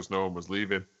stuck because no one was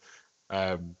leaving.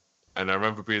 And I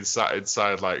remember being sat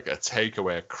inside like a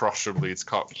takeaway across from Leeds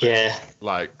Cockpit. Yeah.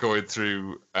 Like going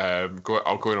through,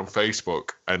 going on Facebook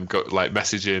and like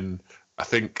messaging, I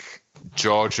think,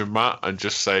 George and Matt, and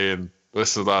just saying,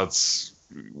 listen lads,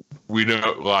 we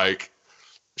know, like,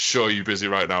 sure you're busy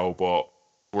right now, but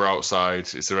we're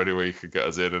outside, is there any way you could get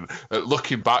us in? And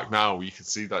looking back now, you can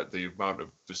see that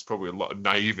there's probably a lot of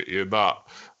naivety in that,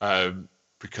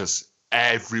 because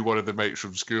every one of the mates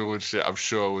from school and shit, I'm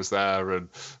sure, was there, and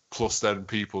plus then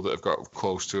people that have got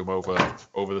close to him over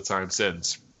the time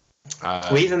since.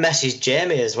 We even messaged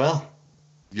Jamie as well.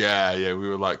 Yeah, we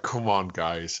were like, come on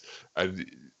guys. And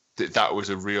that was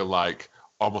a real, like,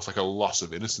 almost like a loss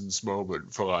of innocence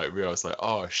moment for like me. I was like,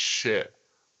 oh shit,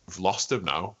 we've lost him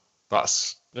now.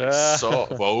 That's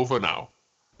sort of over now.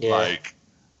 Yeah. Like,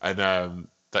 and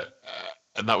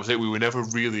that was it. We were never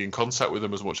really in contact with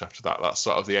them as much after that. That's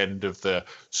sort of the end of the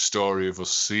story of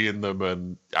us seeing them,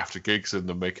 and after gigs and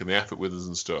them making the effort with us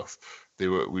and stuff.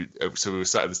 So we were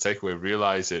sat in this takeaway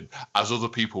realizing, as other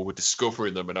people were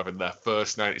discovering them and having their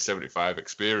first 1975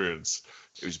 experience,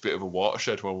 it was a bit of a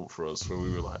watershed moment for us where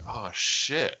we were like, oh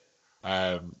shit,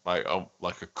 like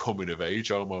a coming of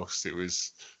age almost. It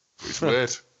was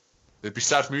weird. There'd be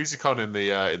sad music on in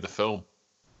the film.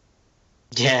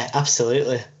 Yeah,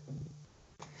 absolutely.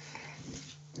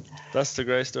 That's the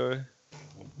great story.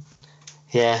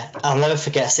 Yeah, I'll never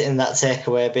forget sitting in that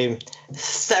takeaway being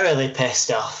thoroughly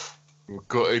pissed off. We were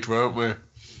gutted, weren't we?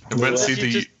 And went to see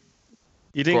the...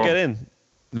 You didn't get in?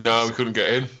 No, we couldn't get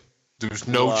in. There was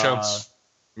no chance.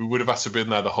 We would have had to have been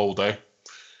there the whole day.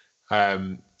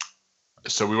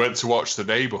 So we went to watch The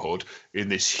Neighbourhood in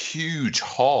this huge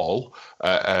hall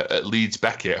at Leeds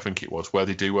Beckett, I think it was, where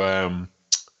they do...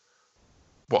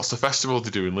 what's the festival they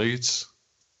do in Leeds?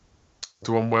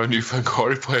 The one where New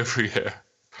Fangoria play every year.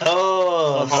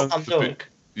 Oh, I'm drunk.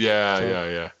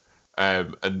 Yeah.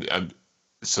 And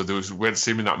so we went to see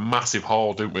him in that massive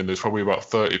hall, didn't we? And there's probably about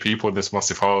 30 people in this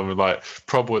massive hall, and we're like,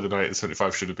 probably the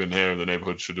 1975 should have been here, and The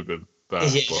Neighbourhood should have been there.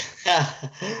 Yeah.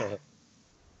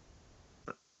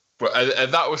 But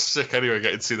and that was sick anyway.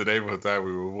 Getting to see The Neighbourhood there,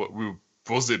 we were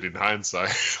buzzing in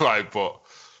hindsight, but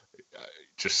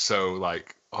just so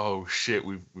oh shit,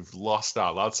 we've lost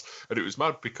our lads. And it was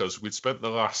mad because we'd spent the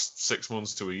last 6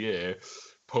 months to a year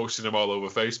posting them all over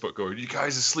Facebook going, you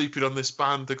guys are sleeping on this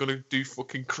band, they're going to do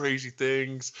fucking crazy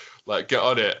things, get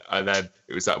on it. And then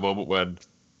it was that moment when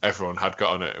everyone had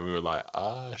got on it and we were like,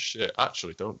 shit,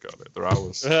 actually don't get on it, they're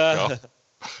ours.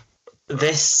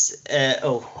 This,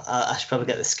 I should probably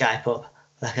get the Skype up.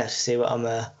 I can actually see what I'm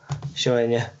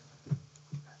showing you.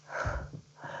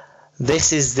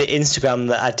 This is the Instagram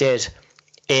that I did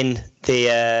in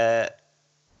the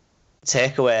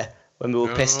takeaway when we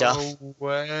were pissed off. No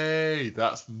way,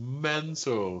 that's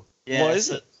mental. Yeah, what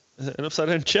is it? Is it an upside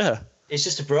down chair? It's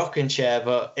just a broken chair,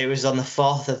 but it was on the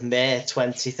 4th of May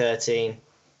 2013.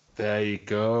 There you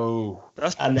go.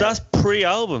 That's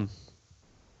pre-album.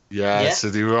 Yeah, so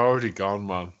they were already gone,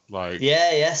 man.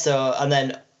 Yeah. So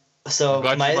my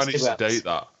Instagram. To date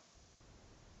that.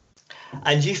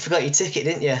 And you forgot your ticket,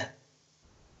 didn't you?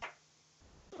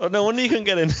 Oh, no wonder you couldn't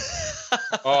get in.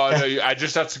 Oh no! I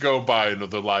just had to go and buy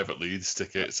another Live at Leeds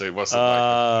ticket, so it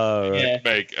wasn't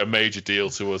make a major deal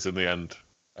to us in the end.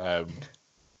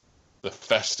 The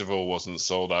festival wasn't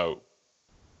sold out.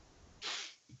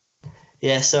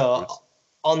 Yeah, so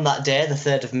on that day, the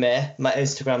 3rd of May, my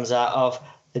Instagrams are of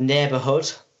The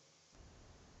Neighbourhood,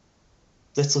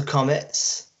 Little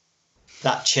Comets,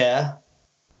 That Chair,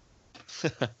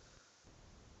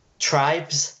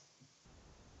 Tribes,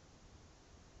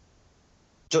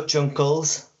 Dutch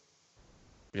Uncles.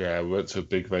 Yeah, we went to a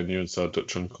big venue and saw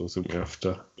Dutch Uncles, didn't we,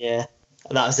 after? Yeah,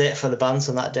 and that was it for the bands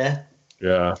on that day.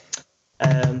 Yeah.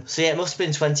 So yeah, it must have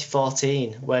been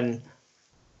 2014 when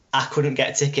I couldn't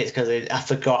get tickets because I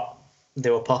forgot they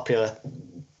were popular.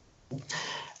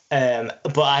 But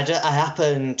I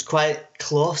happened quite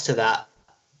close to that.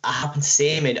 I happened to see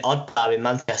him in Odd Bar in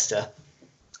Manchester.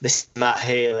 This is Matt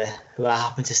Healy, who I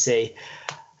happened to see.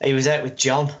 He was out with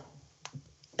John.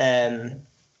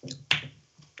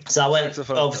 So I went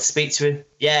over to speak to him.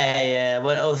 Yeah. I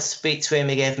went over to speak to him.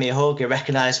 He gave me a hug. He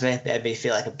recognised me. Made me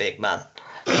feel like a big man.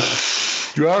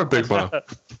 You are a big man.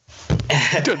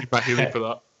 You don't need Matt Healy for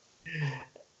that.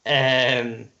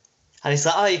 And he's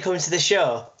like, "Oh, you coming to the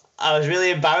show?" I was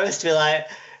really embarrassed to be like,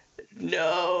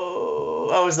 "No."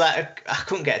 I was like, I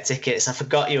couldn't get tickets. I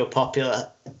forgot you were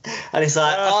popular. And he's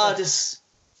like, "Oh, just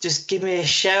give me a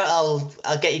shout.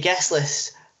 I'll get your guest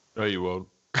list." No, you won't.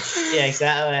 Yeah,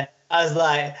 exactly. I was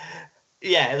like,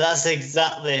 yeah, that's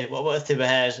exactly what went through my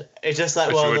head. It's just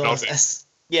like one of those,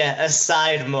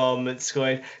 aside moments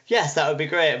going, yes, that would be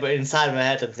great. But inside my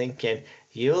head, I'm thinking,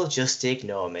 you'll just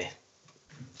ignore me.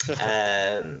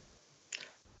 And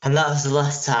that was the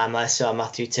last time I saw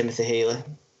Matthew Timothy Healy.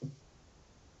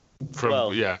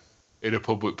 In a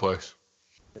public place.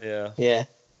 Yeah. Yeah.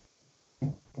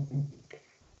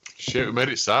 Shit, we made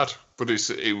it sad, but it's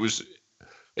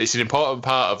an important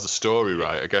part of the story,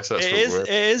 right? I guess that's it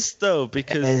is though,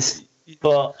 because it is.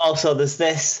 But also there's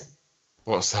this.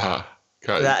 What's that?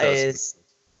 That is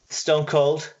Stone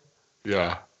Cold.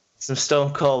 Yeah. Some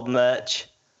Stone Cold merch.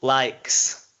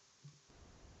 Likes.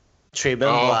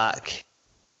 Treatment Black.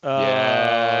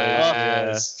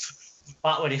 Yeah.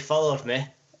 Back when he followed me.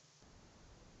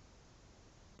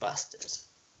 Bastards.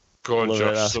 Go on,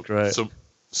 Josh.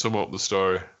 Sum up the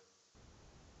story.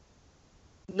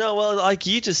 No, well, like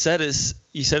you just said, it's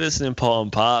an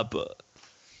important part, but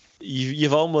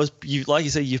you've like you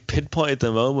say, you've pinpointed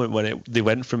the moment when they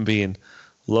went from being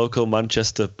local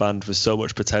Manchester band with so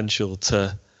much potential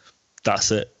to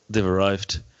that's it, they've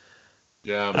arrived.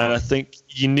 Yeah, man. And I think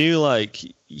you knew,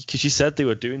 because you said they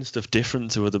were doing stuff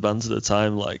different to other bands at the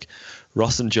time, like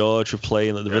Ross and George were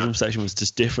playing, the rhythm section was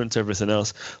just different to everything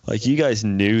else. Like, you guys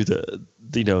knew that,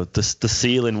 the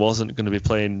ceiling wasn't going to be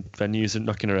playing venues and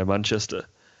knocking around Manchester.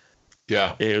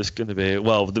 Yeah. It was going to be,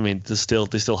 they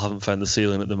still haven't found the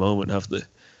ceiling at the moment, have they?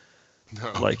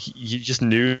 No. Like, you just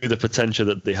knew the potential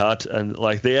that they had, and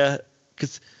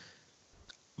because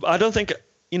I don't think,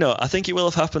 I think it will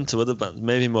have happened to other bands,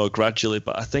 maybe more gradually,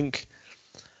 but I think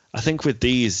with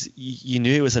these, you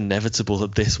knew it was inevitable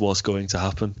that this was going to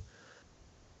happen.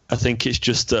 I think it's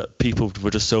just that people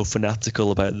were just so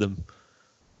fanatical about them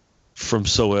from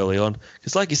so early on.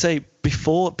 Because like you say,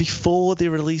 before they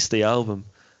released the album,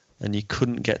 and you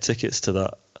couldn't get tickets to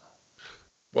that.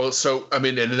 Well, so, I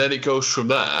mean, and then it goes from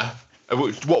there.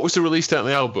 What was the release date on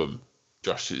the album,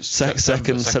 Josh? It's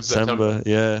 2nd September,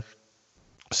 yeah.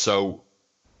 So,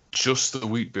 just the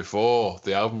week before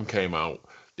the album came out,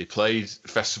 they played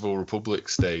Festival Republic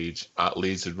stage at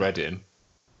Leeds and Reading,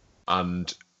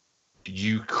 and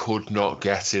you could not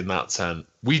get in that tent.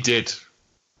 We did.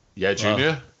 Yeah,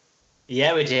 Junior? Wow.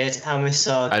 Yeah, we did, and we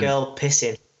saw a girl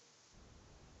pissing.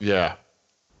 Yeah.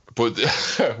 But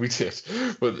we did.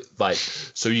 But, like,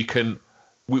 so you can...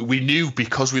 We knew,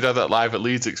 because we'd had that Live at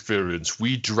Leeds experience,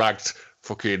 we dragged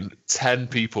fucking 10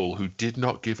 people who did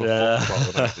not give a fuck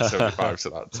about the 1975 to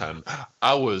that 10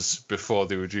 hours before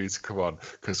they were due to come on,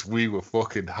 because we were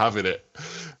fucking having it.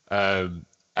 And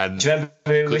do you remember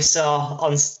who we saw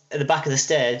at the back of the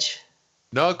stage?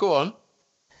 No, go on.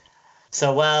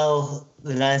 So while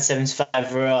the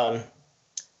 975 were on,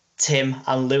 Tim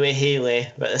and Louis Healy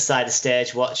were at the side of the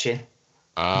stage watching.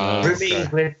 Brimming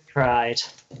with pride.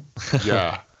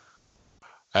 Yeah.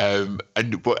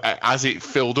 But as it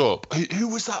filled up, who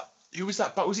was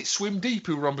that? But was it Swim Deep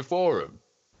who were on before him?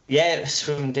 Yeah, it was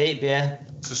Swim Deep, yeah.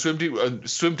 So Swim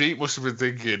Deep must have been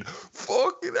thinking,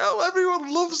 fucking hell,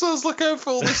 everyone loves us, look out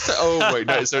for all this. Oh, wait,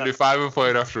 1975 were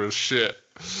playing after us, shit.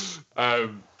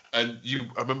 And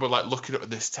I remember like looking up,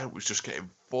 and this tent was just getting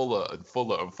fuller and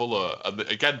fuller and fuller. And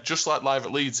again, just like Live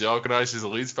at Leeds, the organisers of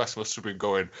the Leeds Fest must have been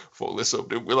going, fuck this up,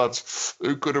 didn't we, lads?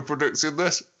 Who could have predicted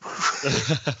this?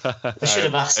 They should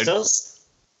have asked us.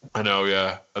 I know,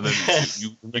 yeah. And then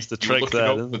you missed the trick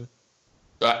there, didn't it?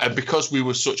 And because we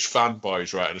were such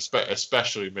fanboys, right, and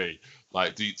especially me,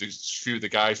 like the few of the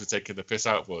guys were taking the piss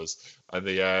out of us, and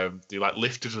they like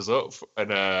lifted us up,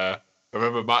 and I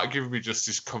remember Matt giving me just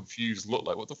this confused look,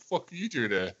 like, "What the fuck are you doing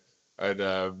here?" And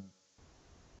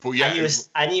but yeah,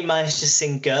 and he managed to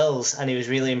sing "Girls," and he was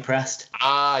really impressed.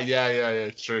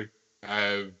 Yeah, true.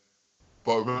 But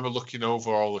I remember looking over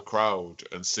all the crowd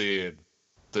and seeing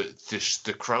that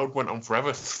the crowd went on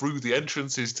forever through the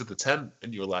entrances to the tent,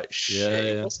 and you were like, "Shit,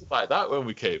 it wasn't like that when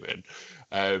we came in."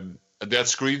 And they had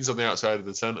screens on the outside of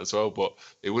the tent as well, but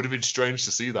it would have been strange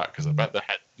to see that, because I bet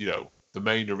the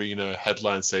main arena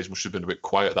headline stage must have been a bit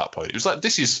quiet at that point. It was like,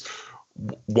 this is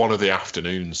one of the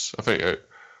afternoons. I think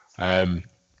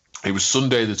it was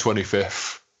Sunday the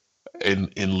 25th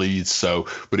in Leeds,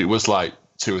 but it was like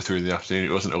 2 or 3 in the afternoon.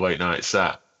 It wasn't a late night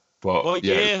set. But what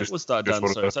year was that, Dan?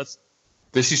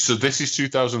 This is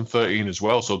 2013 as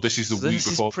well. So this is the week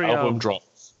before the album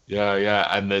drops. Yeah,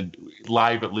 and then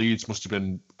Live at Leeds must have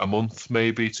been a month,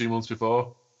 maybe 2 months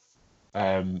before.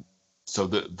 So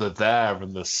they're there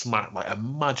and they're smack. Like,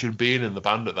 imagine being in the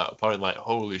band at that point. Like,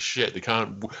 holy shit, they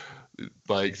can't.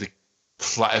 Like, the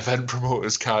event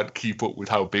promoters can't keep up with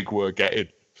how big we're getting.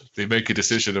 They make a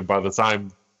decision, and by the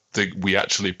time we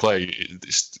actually play,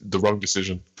 it's the wrong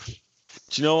decision.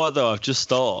 Do you know what though? I've just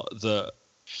thought that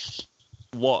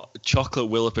Chocolate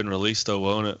will have been released though,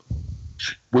 won't it?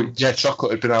 Yeah,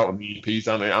 Chocolate had been out on the EPs,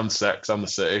 and Sex and the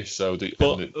City. So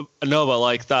but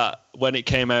like that, when it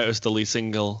came out as the lead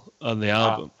single on the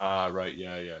album. Right,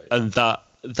 yeah. And that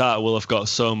will have got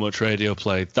so much radio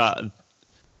play. But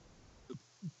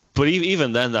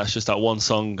even then, that's just that one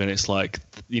song, and it's like,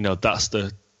 that's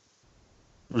the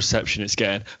reception it's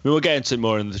getting. I mean, we'll get into it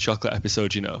more in the Chocolate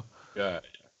episode, Yeah.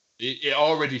 It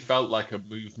already felt like a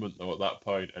movement though at that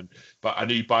point, but I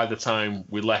knew by the time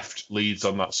we left Leeds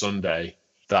on that Sunday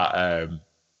that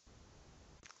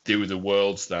they were the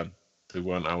world's then. They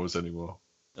weren't ours anymore.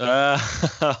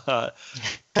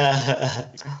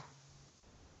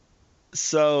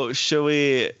 So shall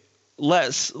we?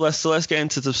 Let's get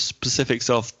into the specifics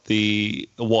of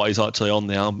what is actually on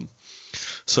the album.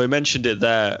 So I mentioned it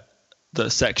there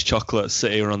that Sex, Chocolate,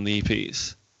 City are on the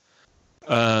EPs.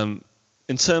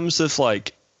 In terms of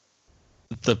like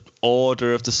the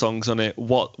order of the songs on it,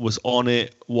 what was on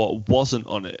it, what wasn't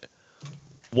on it,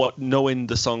 knowing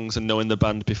the songs and knowing the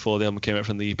band before the album came out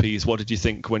from the EPs, what did you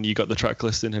think when you got the track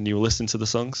listing and you were listening to the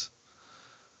songs?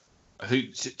 I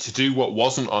think to do what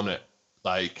wasn't on it,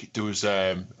 like there was,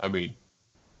 go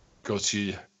to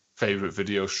your favourite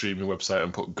video streaming website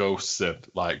and put Ghosts in.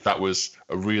 Like, that was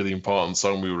a really important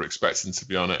song we were expecting to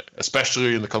be on it,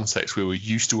 especially in the context we were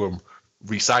used to them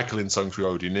recycling songs we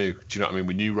already knew. Do you know what I mean?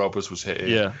 We knew Robbers was hitting.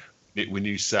 Yeah. We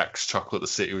knew Sex, Chocolate, the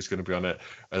City was going to be on it,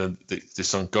 and then the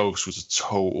song Ghost was a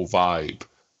total vibe.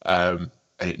 and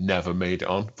it never made it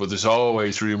on. But there's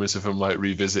always rumors of him like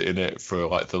revisiting it for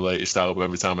like the latest album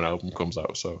every time an album comes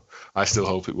out. So I still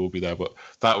hope it will be there. But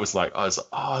that was like, I was like,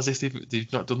 oh, as if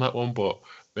they've not done that one, but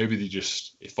maybe they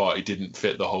just thought it didn't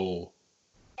fit the whole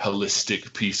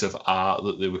holistic piece of art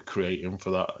that they were creating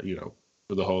for that, you know,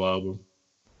 for the whole album.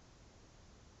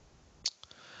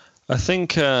 I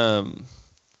think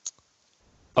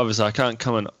obviously I can't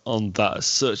comment on that as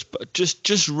such, but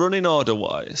just running order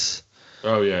wise.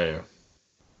 Oh yeah.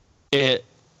 I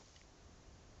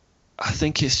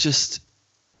think it's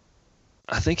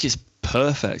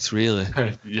perfect, really.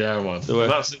 Yeah, man.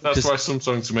 That's why some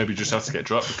songs maybe just have to get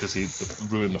dropped because he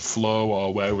ruin the flow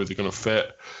or where were they going to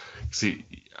fit. See,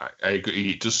 I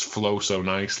agree. It just flows so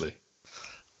nicely.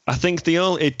 I think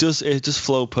it does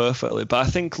flow perfectly, but I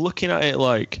think looking at it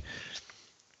like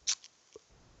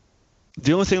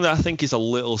the only thing that I think is a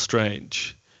little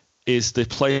strange is the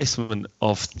placement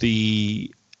of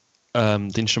the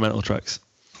instrumental tracks.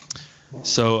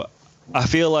 So I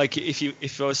feel like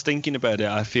if I was thinking about it,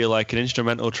 I feel like an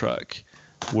instrumental track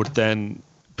would then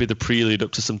be the prelude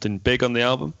up to something big on the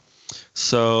album.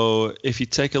 So if you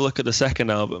take a look at the second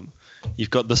album,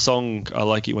 you've got the song "I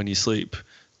Like It When You Sleep."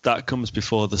 That comes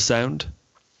before the sound,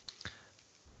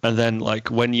 and then like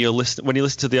when you listen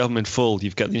to the album in full,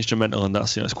 you've got the instrumental, and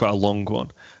that's, you know, it's quite a long one,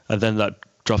 and then that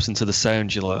drops into the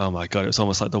sound. You're like, oh my god, it's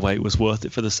almost like the wait was worth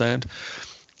it for the sound.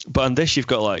 But on this, you've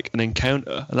got like an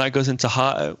encounter, and that goes into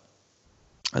Heart Out,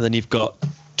 and then you've got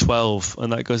 12,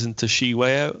 and that goes into She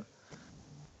Way Out.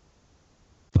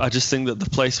 I just think that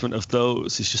the placement of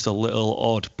those is just a little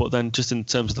odd, but then just in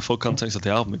terms of the full context of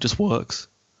the album, it just works.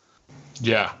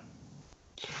 Yeah.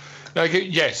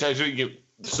 Yes,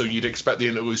 so you'd expect the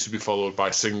interludes to be followed by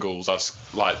singles as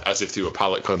if they were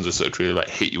palate cleansers that would really like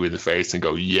hit you in the face and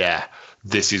go, yeah,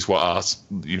 this is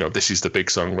this is the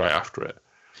big song right after it.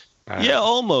 Yeah,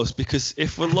 almost, because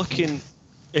if you're looking at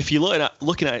it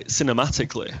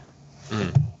cinematically,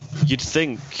 you'd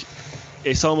think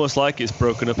it's almost like it's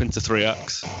broken up into 3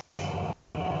 acts.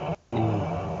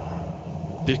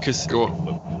 Because go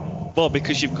on. Well,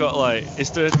 because you've got like,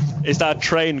 is that a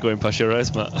train going past your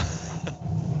eyes, Matt?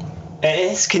 It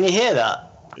is. Can you hear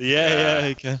that? Yeah,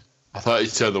 you can. I thought you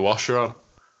turned the washer on.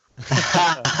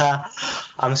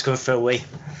 I'm just going for a wee.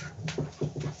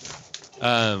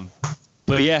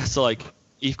 But yeah, so like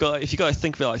if you got to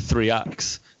think of it like 3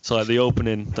 acts. So like the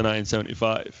opening, the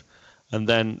 1975, and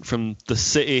then from the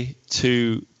City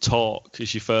to Talk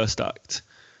is your first act,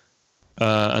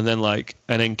 and then like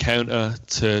an encounter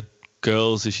to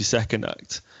Girls is your second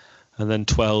act, and then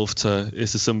 12 to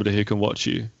Is There Somebody Who Can Watch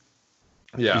You?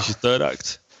 Yeah, is your third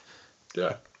act.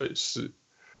 Yeah, it's.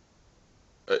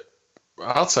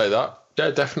 I'll say that. Yeah,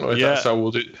 definitely. Yeah. That's how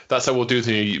we'll do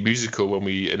the musical when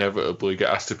we inevitably get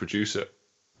asked to produce it.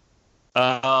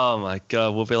 Oh my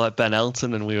god, we'll be like Ben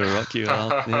Elton and We Will Rock You.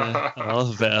 Yeah, I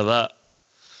love a bit of that.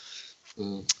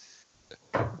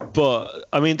 But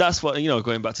I mean, that's what,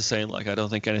 going back to saying like I don't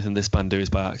think anything this band do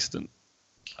is by accident.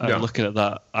 No. I'm looking at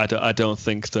that. I don't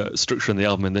think that structuring the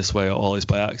album in this way at all is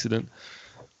by accident.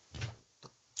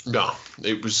 No,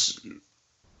 it was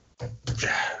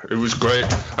great.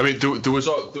 I mean, there was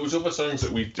other songs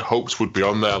that we hoped would be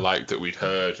on there, like that we'd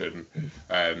heard and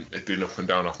it'd been up and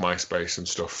down off MySpace and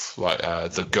stuff. Like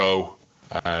The Go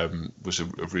was a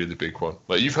really big one.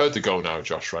 Like, you've heard The Go now,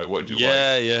 Josh, right? What did you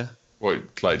like? Yeah. What,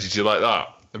 like, did you like that?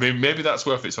 I mean, maybe that's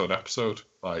worth its own episode.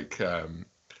 Like,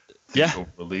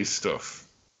 release stuff.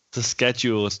 The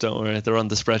schedules, don't worry, they're on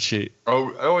the spreadsheet.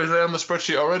 Oh, is they on the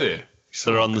spreadsheet already?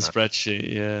 They're on the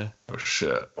spreadsheet, yeah. Oh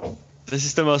shit. This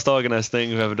is the most organised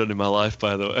thing I've ever done in my life,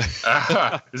 by the way.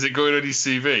 Is it going on your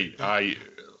CV? I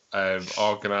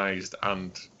organised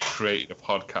and created a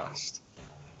podcast.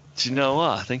 Do you know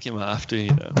what? I think you might have to,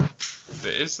 It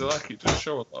is, like, it does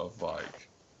show a lot of, like,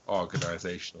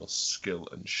 organisational skill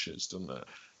and shit, doesn't it?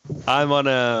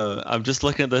 I'm just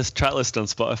looking at this track list on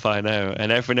Spotify now,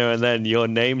 and every now and then your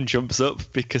name jumps up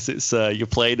because it's you're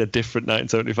playing a different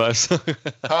 1975 song.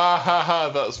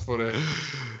 That's funny.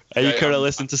 Are you currently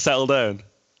listening to Settle Down?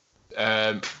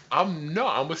 I'm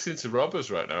not. I'm listening to Robbers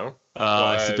right now.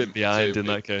 It's a bit behind in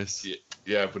that case.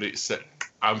 Yeah, but it's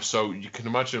so you can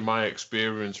imagine my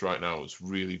experience right now is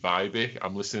really vibey.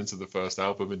 I'm listening to the first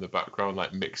album in the background,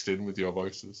 like mixed in with your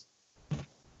voices.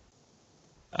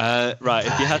 Right,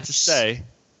 if you had to say,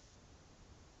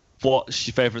 what's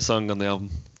your favourite song on the album?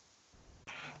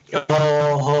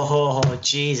 Oh,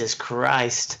 Jesus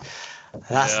Christ.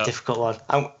 That's a difficult one.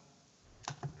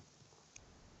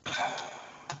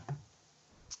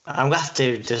 I'm going to have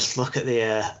to just look at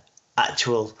the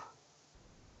actual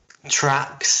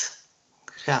tracks.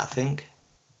 I can't think.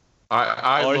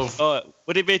 I love.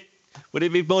 Would it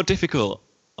be more difficult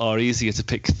or easier to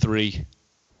pick 3?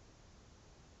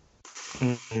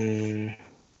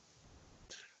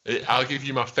 I'll give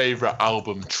you my favorite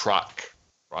album track,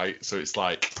 right? So it's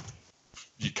like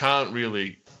you can't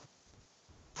really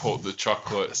put the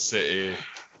Chocolate City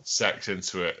Sex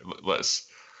into it.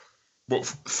 But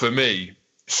for me,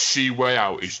 She Way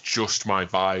Out is just my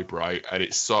vibe, right? And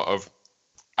it's sort of,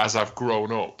 as I've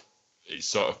grown up, it's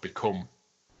sort of become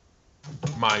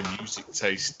my music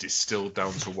taste distilled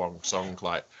down to one song.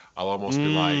 Like, I'll almost be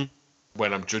like,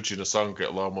 when I'm judging a song,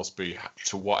 it'll almost be,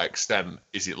 to what extent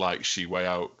is it like She Way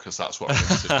Out? Because that's what I'm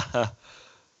into.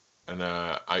 And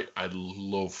I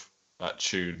love that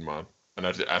tune, man. And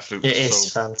I think it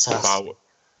is fantastic. I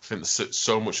think there's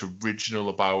so much original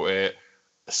about it,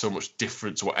 so much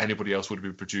different to what anybody else would have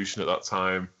been producing at that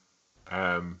time.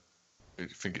 I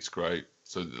think it's great.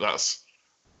 So that's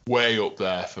way up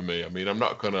there for me. I mean, I'm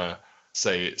not gonna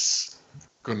say it's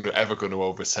ever going to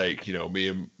overtake, you know, me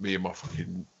and my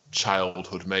fucking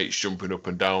childhood mates jumping up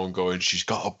and down going, she's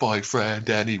got a boyfriend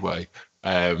anyway.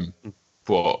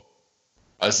 But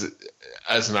as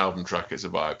an album track, it's a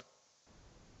vibe.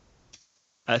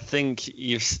 I think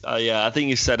you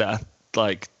said it.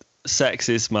 Like, Sex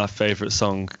is my favourite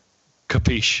song.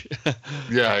 Capiche?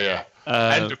 Yeah.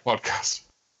 End of podcast.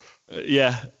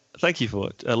 Yeah. Thank you for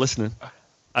listening.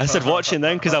 I said watching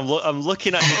then because I'm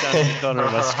looking at you down in the corner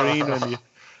of my screen.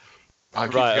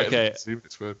 And right, okay.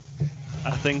 It's weird.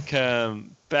 I think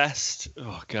best.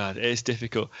 Oh God, it's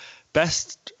difficult.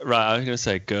 Best. Right, I'm gonna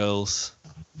say Girls.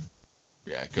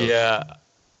 Yeah. Girls. Yeah,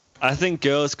 I think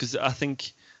Girls because I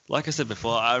think, like I said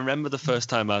before, I remember the first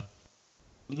time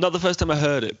not the first time I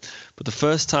heard it, but the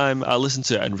first time I listened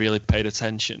to it and really paid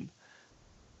attention.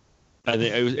 And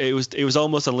it was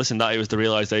almost on listening that it was the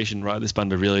realization, right, this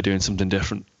band are really doing something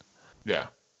different. Yeah.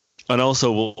 And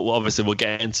also, we'll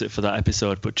get into it for that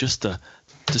episode, but just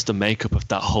the makeup of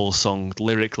that whole song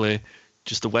lyrically,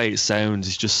 just the way it sounds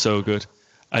is just so good.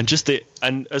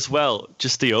 And as well,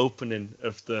 just the opening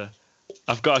of the,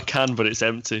 I've got a can but it's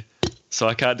empty, so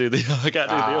I can't do the opening.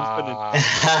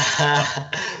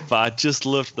 But I just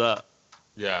loved that.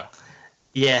 Yeah.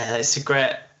 Yeah, it's a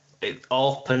great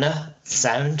opener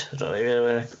sound. I don't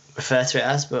really want to refer to it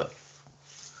as, but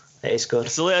it is good.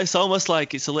 It's almost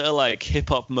like it's a little like hip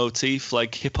hop motif.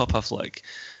 Like hip hop have like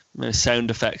sound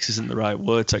effects isn't the right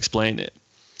word to explain it.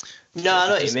 No, I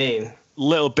know what you mean.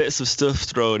 Little bits of stuff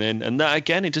thrown in, and that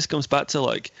again, it just comes back to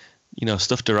like, you know,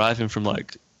 stuff deriving from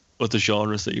like other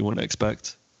genres that you wouldn't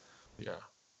expect. Yeah.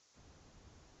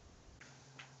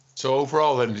 So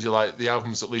overall, then, did you like the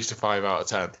album's at least a 5 out of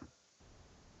 10?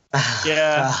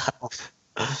 Yeah.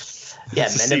 Yeah,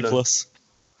 minimum. C+.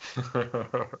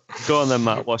 Go on then,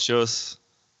 Matt. What's yours?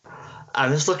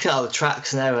 I'm just looking at all the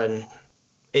tracks now, and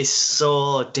it's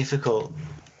so difficult.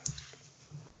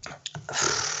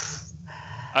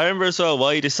 I remember as well,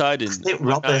 while you decided. I think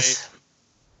Robbers.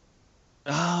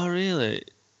 Oh, really?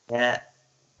 Yeah.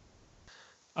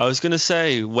 I was going to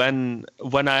say, when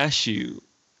I asked you,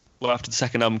 well, after the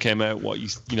second album came out, what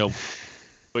you know,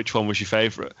 which one was your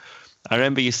favourite? I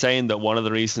remember you saying that one of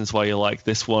the reasons why you like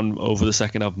this one over the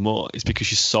second album more is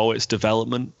because you saw its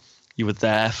development. You were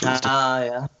there for it.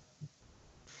 Yeah.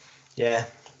 Yeah.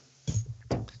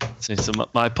 So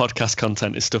my podcast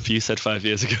content is stuff you said 5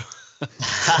 years ago.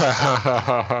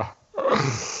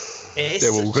 It is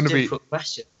such a difficult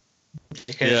question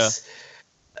because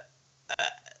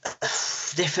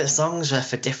different songs are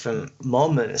for different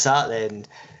moments, aren't they? And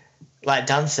like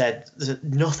Dan said,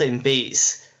 nothing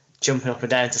beats jumping up and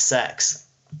down to Sex,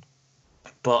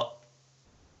 but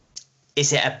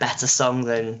is it a better song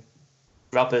than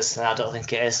Robbers? I don't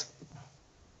think it is.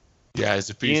 Yeah,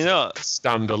 it's a piece of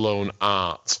standalone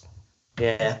art.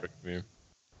 Yeah.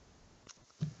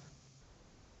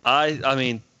 I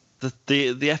mean,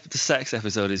 the Sex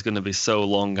episode is going to be so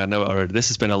long. I know it already. This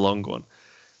has been a long one,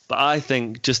 but I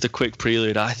think just a quick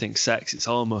prelude. I think Sex. It's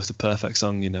almost a perfect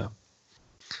song. You know,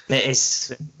 it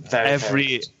is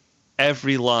very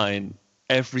every line,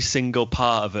 every single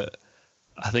part of it.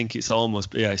 I think it's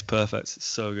almost it's perfect. It's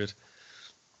so good.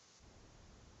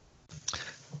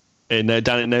 And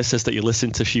Dan, it now says that you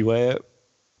listen to She Way Out.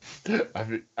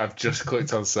 I've just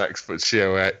clicked on Sex, but She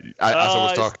Way Out. As I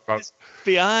was talking about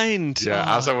behind.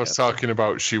 Yeah, as I was talking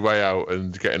about She Way Out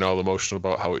and getting all emotional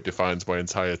about how it defines my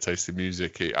entire taste in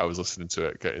music, I was listening to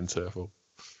it getting tearful.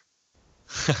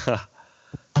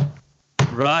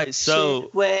 Right, so She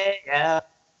Way Out.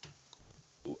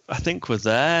 I think we're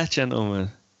there, gentlemen.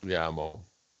 Yeah, I'm on.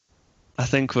 I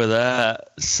think we're there.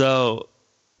 So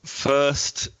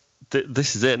first,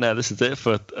 this is it now. This is it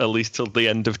for at least till the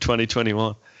end of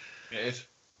 2021. It is.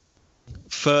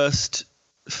 First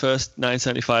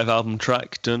 1975 album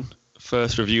track done.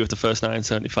 First review of the first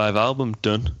 1975 album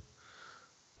done.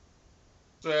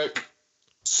 Sick.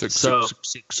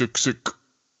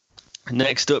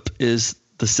 Next up is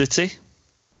The City,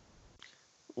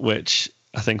 which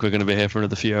I think we're going to be here for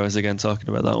another few hours again talking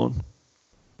about that one.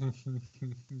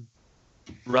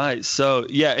 Right, so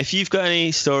yeah, if you've got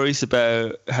any stories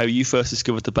about how you first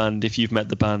discovered the band, if you've met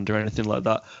the band or anything like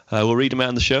that, we'll read them out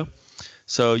on the show.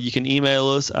 So you can email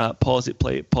us at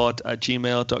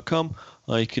pauseitplayitpod@gmail.com,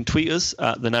 or you can tweet us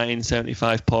at the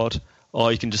 1975pod,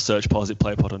 or you can just search Pause It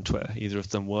Play It Pod on Twitter. Either of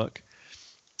them work.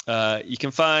 You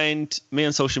can find me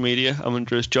on social media. I'm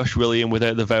under as Josh William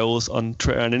without the vowels on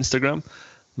Twitter and Instagram.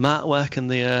 Matt, where can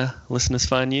the listeners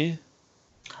find you?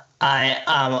 I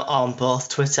am on both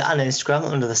Twitter and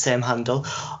Instagram under the same handle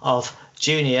of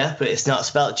Junior, but it's not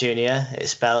spelled Junior.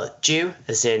 It's spelled Jew,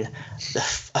 as in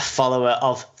a follower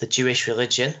of the Jewish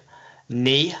religion.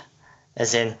 Knee,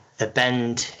 as in the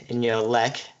bend in your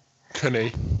leg.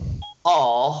 Knee.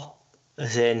 Or,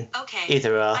 as in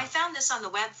either or. I found this on the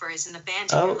web for is in the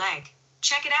band in your leg.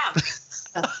 Check it out.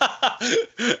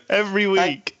 Every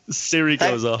week, Siri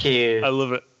goes off. Thank you. I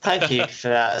love it. Thank you for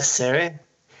that, Siri.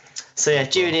 So yeah,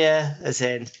 Junior, as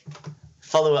in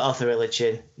follower of the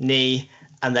religion, Knee,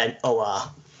 and then OR.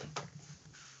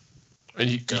 And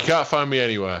you can't find me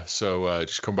anywhere, so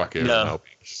just come back here and help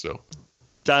me. So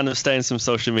Dan abstains from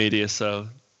social media, so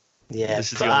yeah,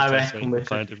 this is the only place where you can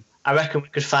find him. I reckon we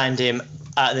could find him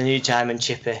at the New Diamond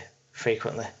Chippy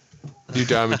frequently. New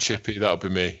Diamond Chippy, that'll be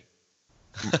me.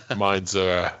 Mine's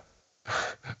a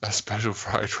special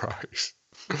fried rice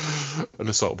and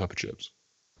a salt and pepper chips.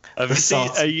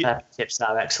 Chips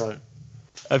are excellent.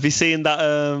 Have you seen that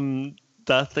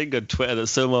that thing on Twitter that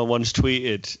someone once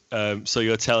tweeted? So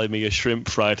you're telling me a shrimp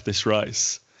fried this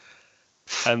rice,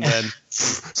 and then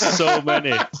so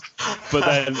many, but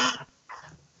then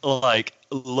like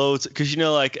loads, because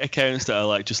like accounts that are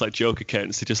like just like joke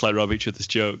accounts, they just like rob each other's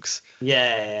jokes.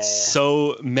 Yeah.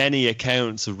 So many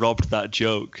accounts robbed that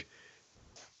joke.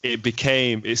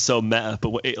 It's so meta,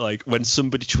 but when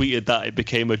somebody tweeted that, it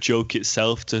became a joke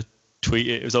itself to tweet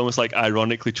it. It was almost like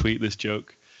ironically tweet this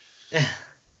joke.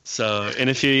 So in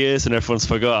a few years, and everyone's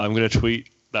forgot, I'm going to tweet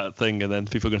that thing, and then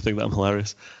people are going to think that I'm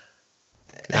hilarious.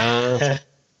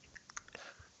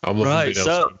 I'm looking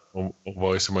at one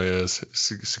voice in my ears.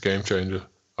 It's a game changer.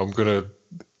 I don't know.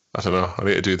 I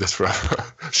need to do this forever.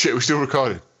 Shit, we're still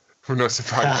recording. We're not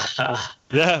surprised.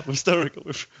 Yeah, we're still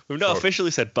recording. We've not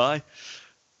officially said bye.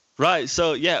 Right,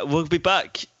 so yeah, we'll be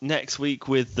back next week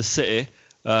with The City.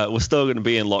 We're still going to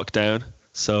be in lockdown,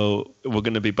 so we're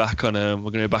going to be back on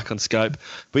Skype.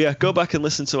 But yeah, go back and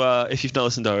listen to if you've not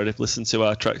listened already, listen to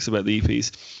our tracks about the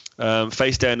EPs.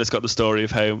 Face Down has got the story of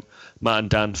how Matt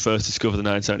and Dan first discovered the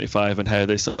 975 and how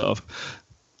they sort of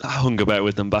hung about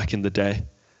with them back in the day.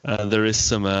 There is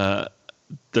some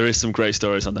great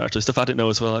stories on there, actually, stuff I didn't know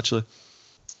as well, actually.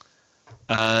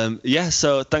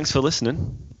 So thanks for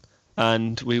listening.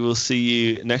 And we will see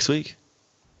you next week.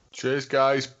 Cheers,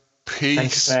 guys. Peace.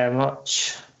 Thanks very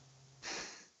much.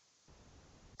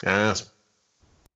 Yes.